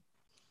Gi-han.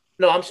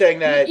 No, I'm saying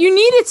that. You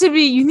need it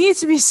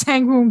to be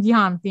Sang-woo and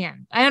Gi-han at the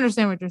end. I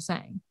understand what you're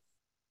saying.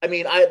 I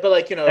mean, but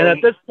like, And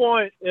at this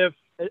point, if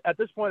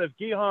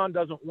Gi-han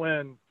doesn't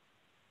win,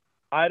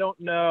 I don't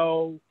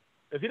know.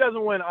 If he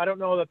doesn't win, I don't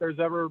know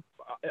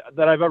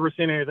that I've ever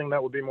seen anything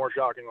that would be more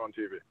shocking on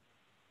TV.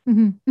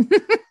 Mm-hmm.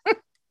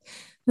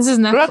 This is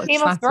Netflix. What about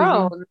Game of not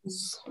TV.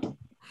 Thrones?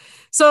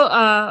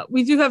 So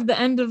we do have the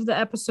end of the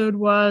episode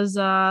was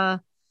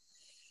the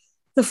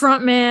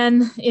front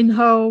man in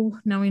Ho.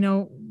 Now we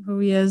know who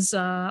he is.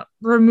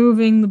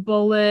 Removing the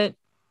bullet,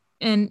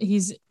 and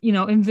he's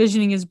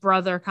envisioning his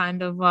brother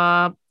kind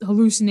of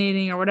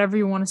hallucinating or whatever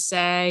you want to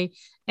say.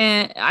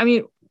 And I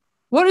mean,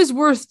 what is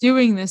worth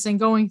doing this and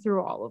going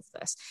through all of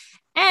this?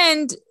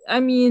 And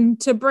I mean,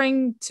 to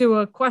bring to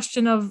a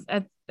question of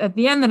at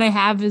the end that I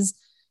have is,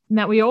 and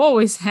that we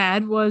always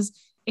had, was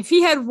if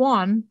he had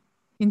won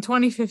in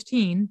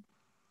 2015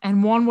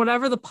 and won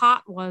whatever the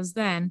pot was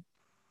then,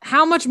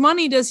 how much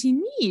money does he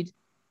need?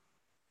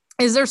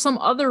 Is there some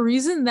other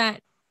reason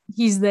that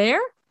he's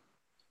there?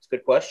 It's a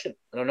good question.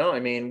 I don't know. I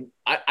mean,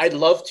 I'd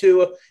love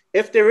to,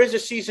 if there is a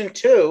season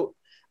 2,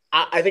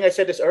 I think I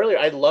said this earlier,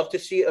 I'd love to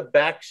see a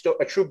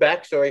true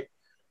backstory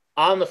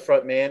on the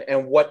front man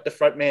and what the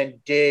front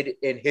man did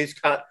in his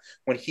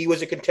when he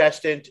was a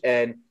contestant,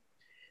 and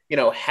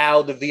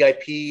how the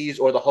VIPs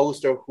or the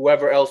host or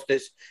whoever else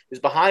this is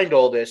behind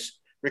all this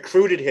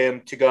recruited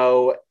him to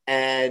go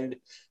and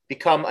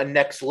become a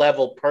next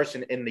level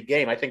person in the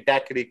game. I think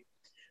that could be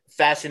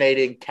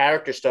fascinating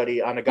character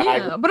study on a guy.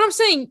 Yeah, but I'm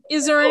saying,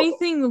 is there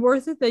anything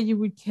worth it that you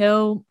would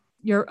kill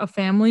a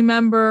family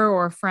member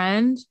or a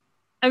friend?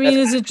 I mean,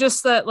 is it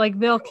just that like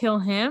they'll kill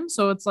him,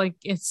 so it's like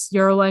it's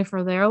your life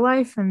or their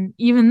life? And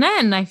even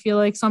then, I feel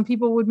like some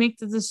people would make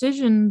the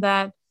decision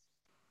that,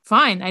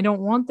 fine, I don't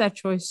want that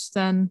choice,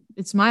 then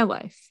it's my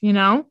life,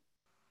 Yeah,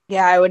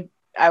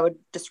 I would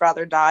just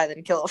rather die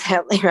than kill a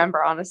family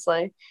member,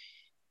 honestly.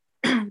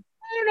 I don't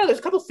know. There's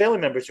a couple of family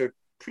members who've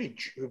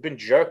been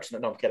jerks.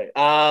 No, I'm kidding.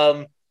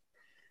 I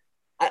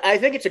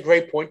think it's a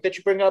great point that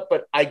you bring up,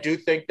 but I do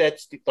think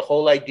that's the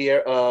whole idea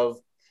of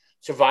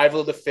survival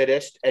of the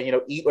fittest,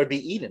 and eat or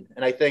be eaten.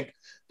 And I think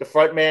the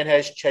front man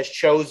has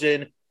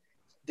chosen.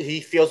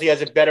 He feels he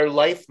has a better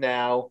life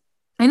now.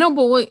 I know,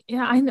 but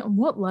I know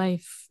what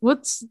life.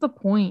 What's the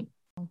point?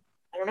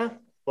 I don't know.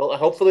 Well,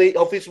 hopefully,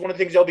 it's one of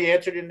the things that'll be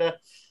answered in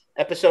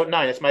episode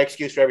 9. That's my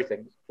excuse for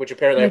everything, which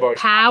apparently I've already.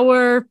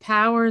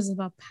 Power is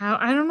about power.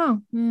 I don't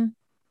know.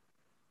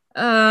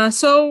 Yeah.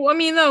 So I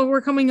mean, no,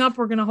 we're coming up.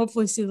 We're gonna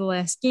hopefully see the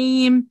last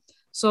game.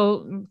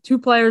 So 2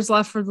 players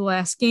left for the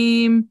last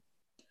game.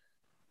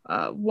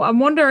 I'm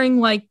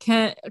wondering,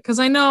 because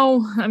I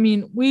know, I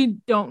mean, we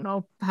don't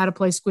know how to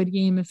play Squid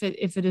Game if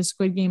it is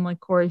Squid Game, like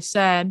Corey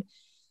said.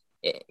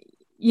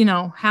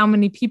 How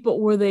many people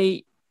will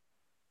they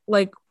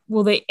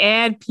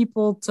add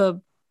people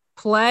to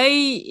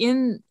play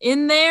in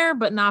there,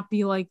 but not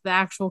be like the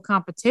actual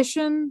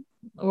competition,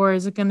 or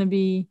is it going to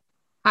be?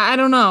 I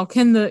don't know.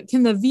 Can the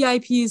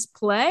VIPs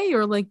play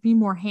or like be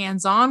more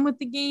hands on with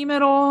the game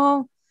at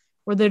all,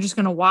 or they're just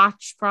going to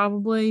watch?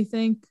 Probably, you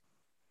think.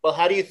 Well,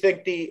 how do you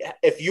think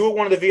if you were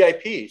one of the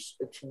VIPs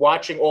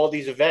watching all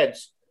these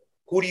events,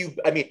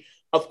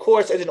 of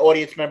course, as an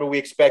audience member, we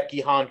expect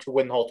Gi-han to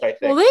win the whole entire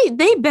thing. Well,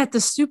 they bet the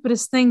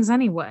stupidest things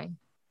anyway.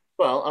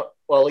 Well,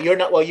 you're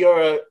not. Well,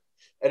 you're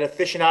an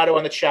aficionado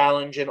on the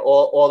challenge and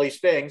all these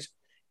things.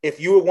 If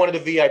you were one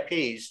of the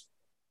VIPs,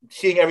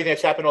 seeing everything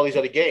that's happened in all these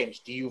other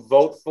games,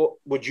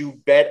 would you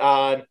bet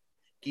on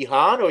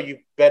Gi-han or you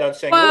bet on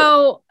Sang-woo?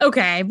 Well,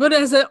 okay, but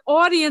as an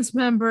audience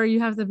member,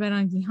 you have to bet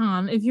on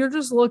Gi-han. If you're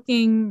just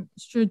looking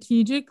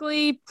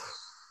strategically,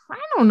 I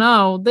don't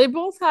know. They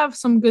both have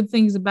some good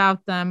things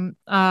about them.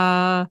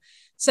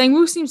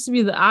 Sang-woo seems to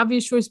be the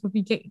obvious choice, but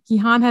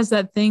Gi-han has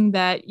that thing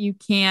that you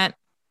can't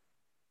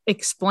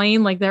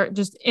explain. Like they're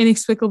just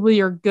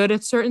inexplicably are good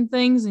at certain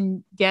things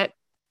and get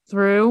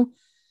through.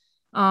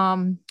 I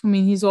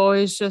mean, he's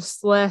always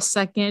just last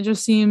second. It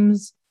just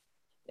seems.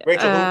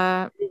 Rachel,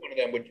 who one of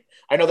them would?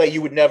 I know that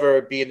you would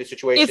never be in the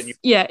situation.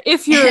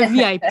 If you're a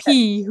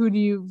VIP, who do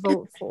you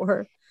vote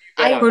for?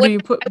 Who do you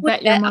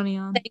bet your money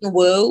on?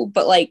 Woo,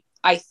 but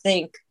I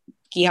think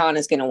Gi-han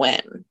is going to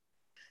win.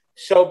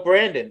 So,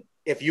 Brandon,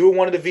 if you were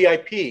one of the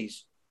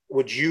VIPs,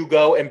 would you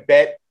go and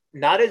bet,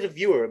 not as a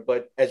viewer,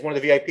 but as one of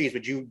the VIPs,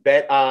 would you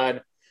bet on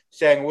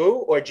Sang-woo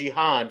or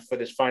Gi-han for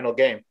this final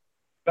game?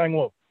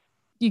 Sang-woo.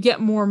 You get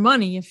more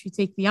money if you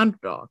take the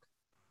underdog.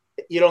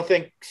 You don't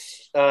think?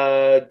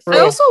 I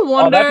also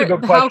wonder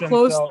how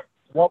close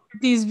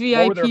these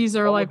what VIPs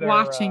are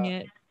watching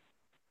it.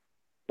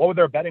 What would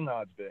their betting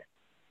odds be?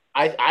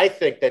 I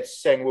think that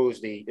Sang-woo is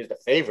the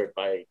favorite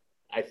by.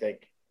 I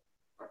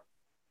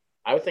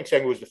would think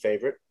Sang-woo is the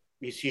favorite.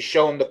 He's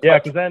shown the. Yeah,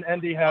 because then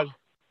Andy has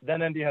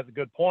a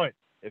good point.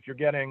 if you're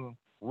getting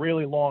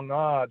really long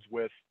odds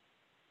with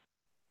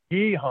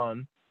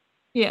Gi-hun,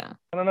 Yeah.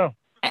 I don't know.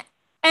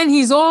 And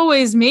he's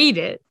always made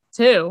it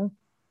too.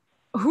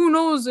 Who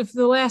knows if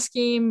the last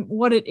game,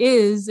 what it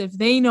is, if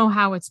they know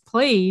how it's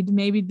played,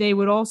 maybe they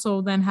would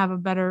also then have a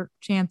better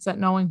chance at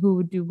knowing who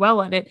would do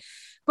well at it.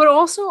 But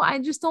also, I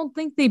just don't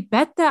think they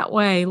bet that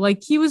way.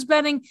 Like, he was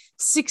betting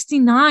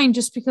 69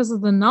 just because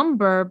of the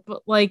number,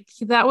 but like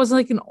that was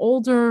like an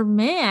older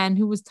man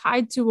who was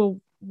tied to a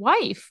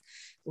wife.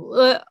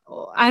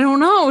 I don't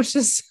know. It's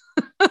just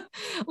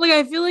like,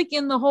 I feel like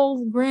in the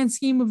whole grand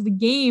scheme of the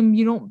game,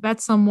 you don't bet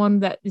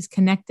someone that is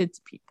connected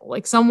to people,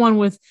 like someone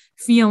with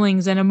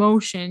feelings and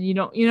emotion. You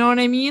know what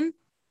I mean?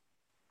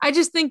 I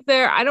just think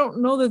I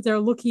don't know that they're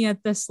looking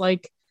at this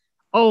like,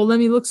 oh, let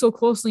me look so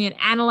closely and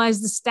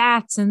analyze the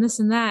stats and this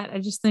and that. I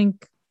just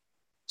think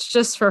it's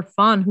just for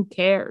fun. Who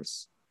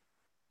cares?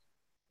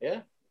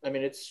 Yeah. I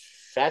mean, it's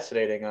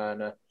fascinating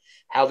on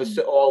how this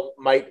all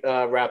might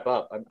wrap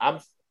up.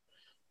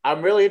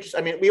 I'm really interested.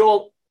 I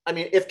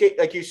mean, if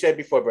like you said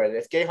before,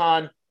 Brandon, if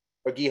Gi-hun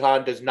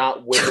does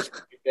not win this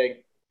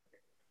thing,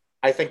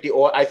 I think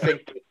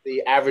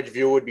the average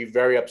viewer would be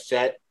very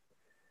upset.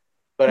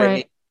 But right. I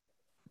mean,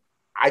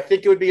 I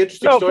think it would be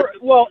interesting.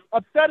 Well,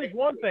 upset is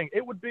one thing.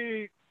 It would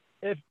be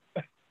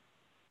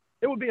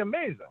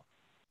amazing.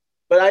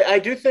 But I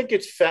do think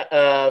it's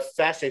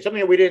fascinating.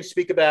 Something that we didn't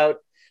speak about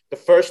the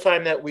first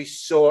time that we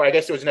saw. I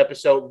guess it was in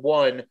episode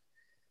 1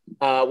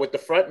 with the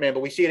frontman,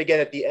 but we see it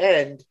again at the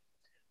end.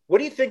 What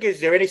do you think? Is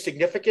there any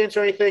significance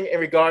or anything in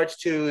regards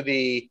to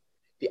the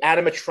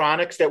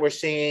animatronics that we're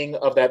seeing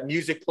of that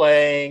music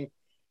playing?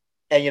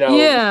 And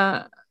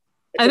yeah,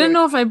 I didn't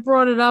know if I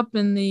brought it up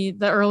in the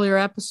earlier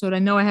episode. I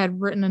know I had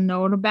written a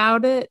note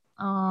about it.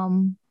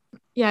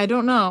 Yeah, I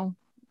don't know.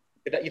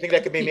 You think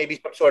that could be maybe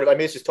some sort of? I mean,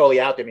 this is totally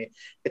out there. I mean,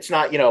 it's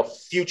not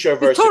future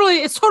versus.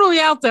 It's totally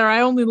out there. I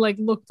only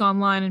looked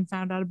online and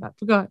found out about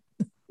it. Go ahead.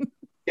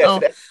 Yeah,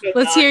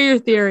 let's hear your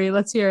theory.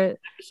 Let's hear it.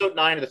 Episode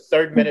 9 of the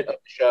third minute of the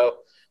show,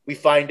 we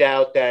find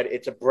out that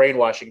it's a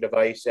brainwashing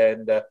device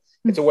and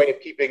it's a way of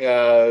keeping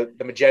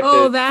the magenta.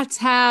 Oh,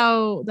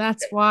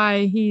 that's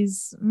why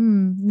he's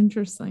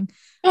interesting.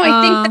 Oh,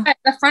 I think that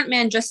the front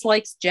man just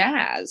likes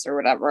jazz or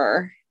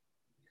whatever.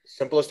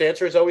 Simplest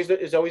answer is always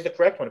the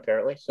correct one,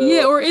 apparently. So.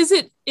 Yeah, or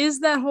is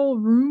that whole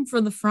room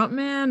for the front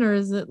man, or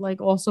is it like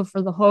also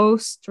for the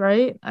host?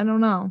 Right? I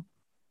don't know.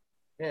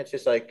 Yeah, it's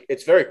just like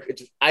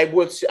I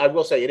will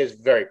say it is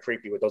very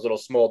creepy with those little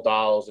small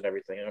dolls and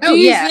everything.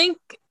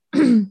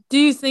 Do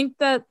you think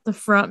that the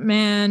front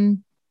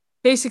man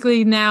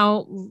basically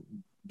now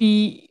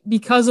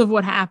because of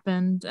what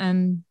happened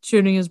and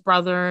shooting his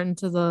brother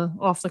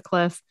off the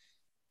cliff,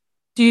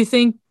 do you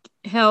think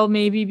he'll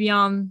maybe be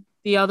on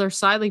the other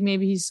side? Like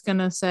maybe he's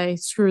gonna say,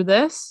 screw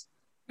this?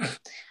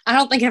 I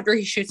don't think after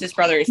he shoots his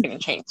brother, he's gonna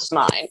change his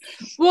mind.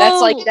 Well,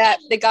 that's like that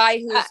the guy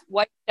whose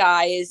white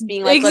guy is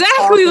being like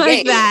exactly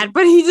like that,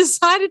 but he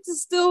decided to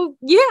still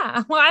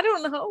I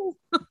don't know.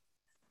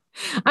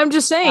 I'm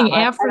just saying,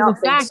 after the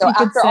fact, you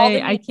could say,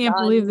 I can't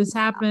believe this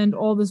happened,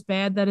 all this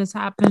bad that has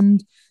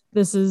happened.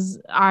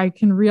 I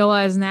can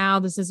realize now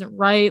this isn't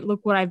right.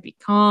 Look what I've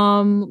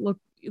become. Look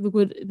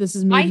what this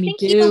has made me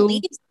do. I think he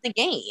believes the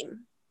game.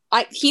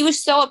 He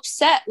was so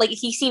upset. Like,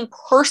 he seemed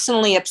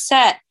personally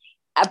upset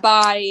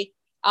by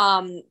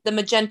the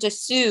magenta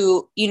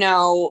suit,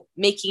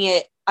 making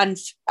it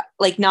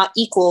not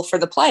equal for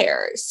the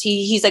players.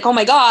 He's like, oh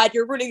my God,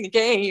 you're ruining the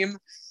game.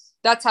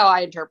 That's how I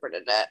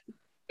interpreted it.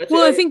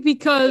 Well, I think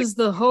because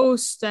the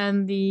host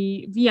and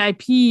the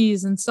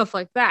VIPs and stuff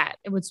like that,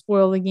 it would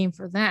spoil the game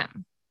for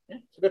them. Yeah,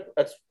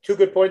 that's two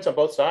good points on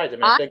both sides.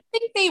 I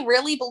think they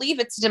really believe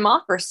it's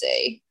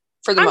democracy.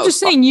 I'm just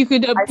saying you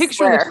could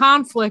picture the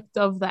conflict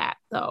of that,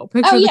 though.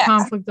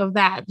 Conflict of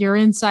that. Your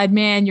inside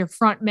man, your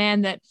front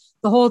man, that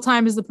the whole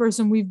time is the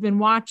person we've been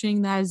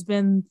watching that has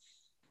been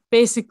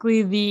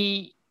basically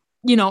the,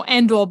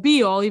 end all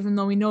be all, even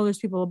though we know there's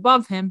people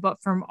above him.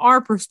 But from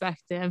our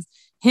perspective,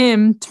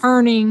 him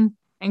turning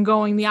and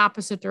going the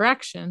opposite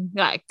direction,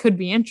 it could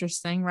be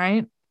interesting,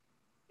 right?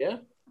 Yeah.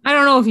 I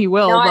don't know if he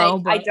will,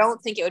 though. I don't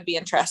think it would be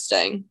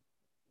interesting.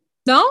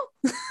 No?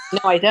 No,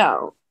 I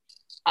don't.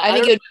 I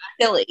think it would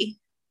be silly.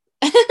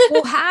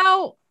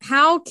 Well,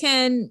 how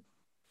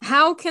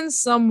can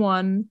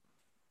someone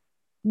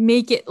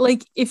make it,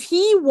 like, if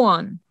he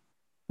won,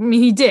 I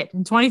mean, he did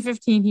in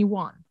 2015, he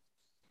won,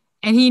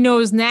 and he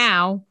knows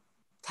now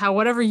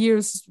however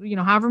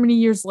many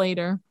years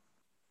later,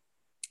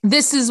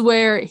 this is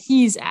where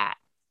he's at.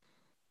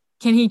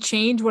 Can he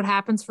change what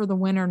happens for the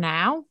winner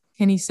now?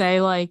 Can he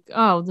say, like,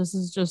 oh, this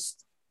is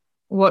just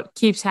what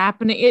keeps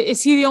happening?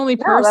 Is he the only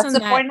person?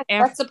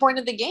 That's the point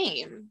of the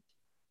game.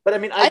 But I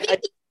mean, I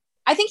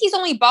think he's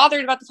only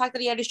bothered about the fact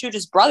that he had to shoot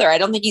his brother. I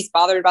don't think he's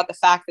bothered about the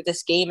fact that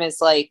this game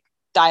is like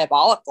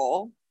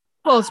diabolical.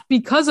 Well, it's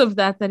because of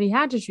that he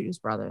had to shoot his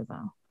brother,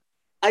 though.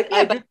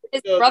 But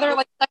his brother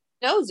stuck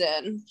his nose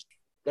in.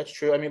 That's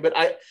true. I mean, but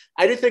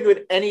I do think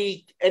with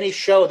any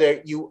show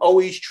that you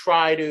always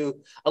try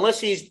to, unless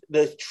he's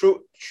the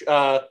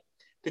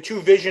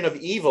true vision of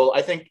evil,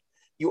 I think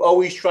you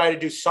always try to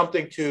do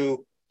something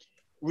to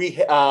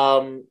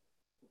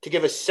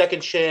give a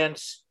second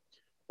chance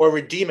or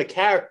redeem a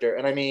character.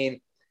 And I mean,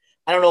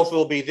 I don't know if it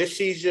will be this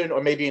season or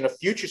maybe in a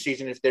future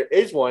season, if there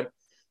is one.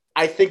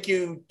 I think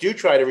you do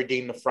try to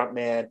redeem the front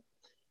man,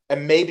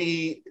 and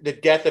maybe the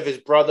death of his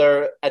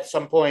brother at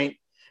some point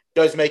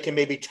does make him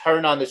maybe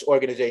turn on this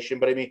organization.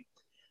 But I mean,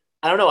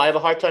 I don't know. I have a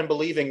hard time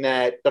believing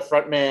that the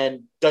front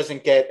man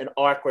doesn't get an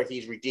arc where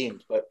he's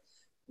redeemed, but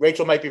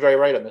Rachel might be very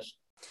right on this.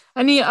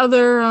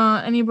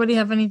 Anybody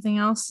have anything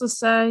else to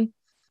say?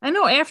 I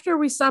know after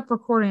we stop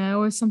recording, I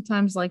always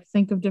sometimes like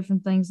think of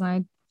different things. And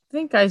I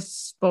think I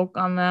spoke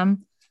on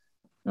them.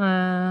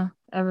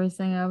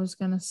 Everything I was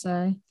going to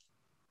say.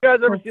 You guys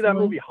ever see that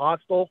movie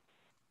Hostel?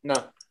 No.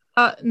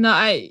 No,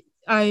 I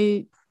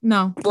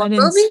no, What I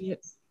didn't movie? see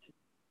it.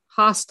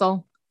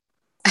 Hostel.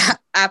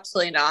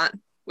 Absolutely not.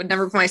 Would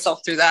never put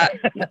myself through that.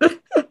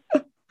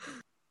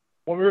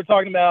 When we were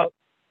talking about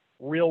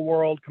real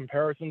world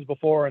comparisons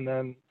before, and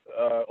then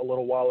a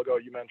little while ago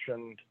you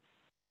mentioned,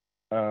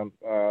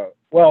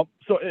 what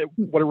it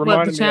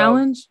reminded the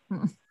challenge? me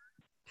of,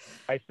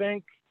 I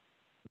think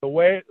the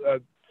way,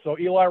 so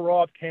Eli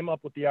Roth came up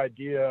with the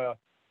idea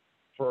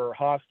for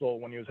Hostel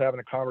when he was having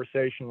a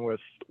conversation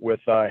with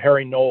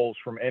Harry Knowles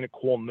from Ain't It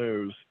Cool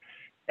News,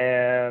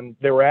 and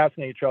they were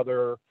asking each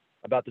other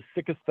about the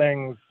sickest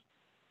things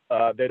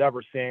they'd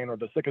ever seen, or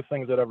the sickest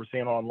things they'd ever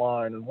seen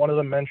online. And one of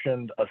them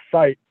mentioned a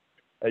site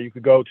that you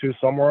could go to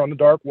somewhere on the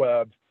dark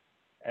web,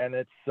 and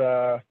it's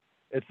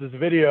this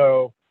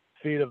video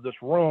feed of this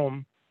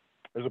room.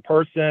 There's a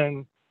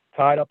person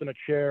tied up in a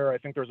chair. I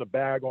think there's a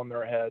bag on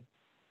their head,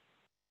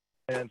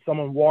 and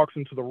someone walks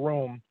into the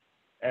room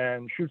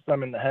and shoots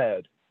them in the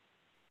head.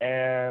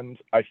 And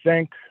I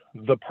think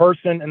the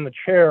person in the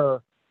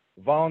chair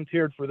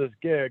volunteered for this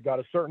gig, got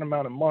a certain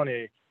amount of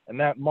money, and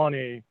that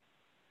money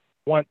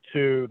went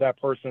to that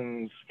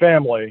person's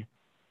family.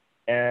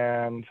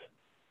 And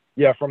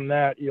yeah, from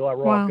that, Eli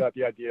Roth got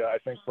the idea, I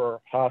think, for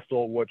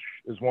Hostel, which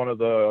is one of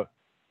the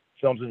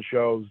films and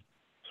shows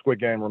Squid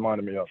Game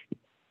reminded me of.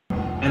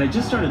 And I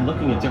just started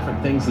looking at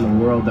different things in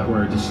the world that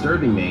were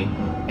disturbing me.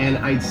 And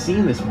I'd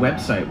seen this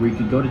website where you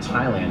could go to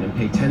Thailand and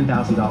pay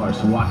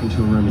 $10,000 to walk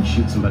into a room and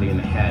shoot somebody in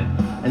the head.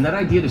 And that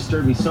idea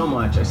disturbed me so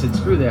much, I said,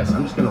 screw this.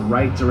 I'm just going to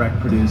write, direct,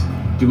 produce,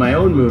 do my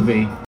own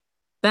movie.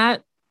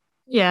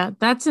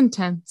 That's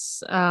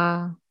intense.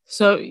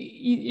 So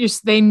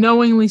they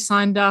knowingly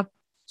signed up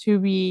to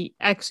be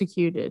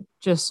executed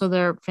just so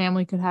their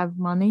family could have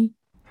money.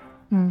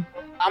 I'm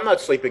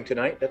not sleeping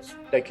tonight.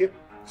 Thank you.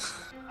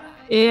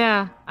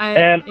 Yeah.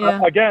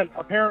 Again,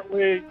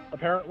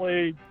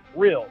 apparently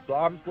real. So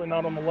obviously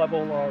not on the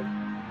level of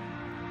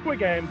Squid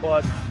Game,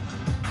 but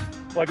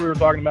like we were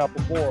talking about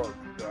before,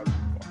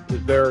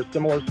 is there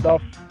similar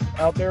stuff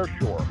out there?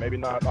 Sure. Maybe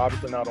not,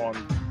 obviously not on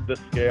this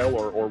scale,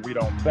 or we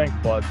don't think,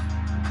 but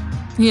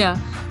yeah,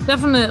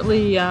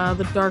 definitely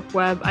the dark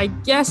web. I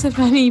guess if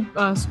any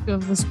of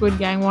the Squid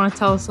Gang want to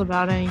tell us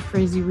about any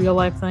crazy real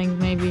life things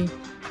maybe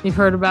they've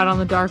heard about on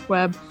the dark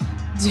web,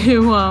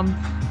 do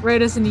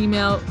write us an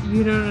email,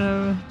 you don't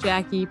know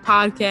Jackie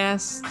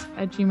podcast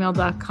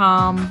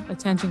 @gmail.com.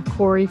 Attention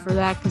Corey for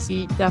that, because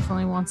he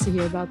definitely wants to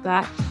hear about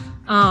that.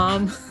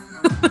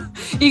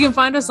 You can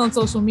find us on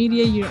social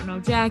media, you don't know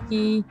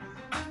Jackie,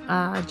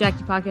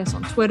 Jackie Podcast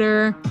on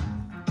Twitter.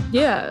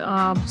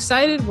 Yeah,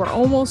 excited. We're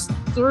almost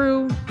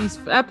through these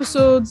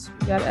episodes.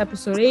 We got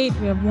episode 8.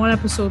 We have one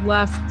episode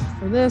left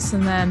for this,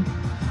 and then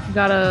we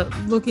gotta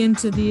look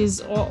into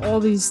these all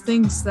these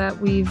things that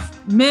we've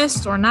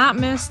missed or not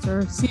missed,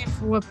 or see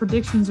what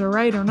predictions are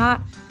right or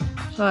not.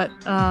 But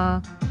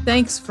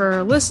thanks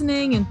for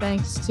listening, and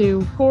thanks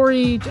to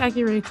Corey,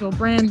 Jackie, Rachel,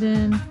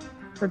 Brandon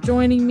for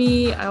joining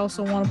me. I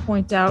also want to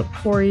point out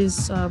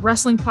Corey's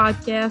wrestling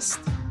podcast.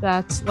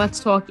 That's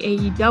Let's Talk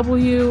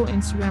AEW,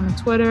 Instagram and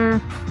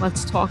Twitter.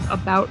 Let's talk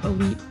about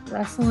Elite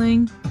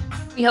Wrestling.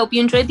 We hope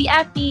you enjoyed the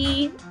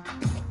epi.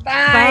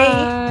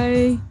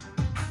 Bye.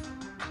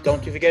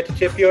 Don't you forget to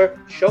tip your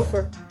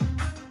chauffeur.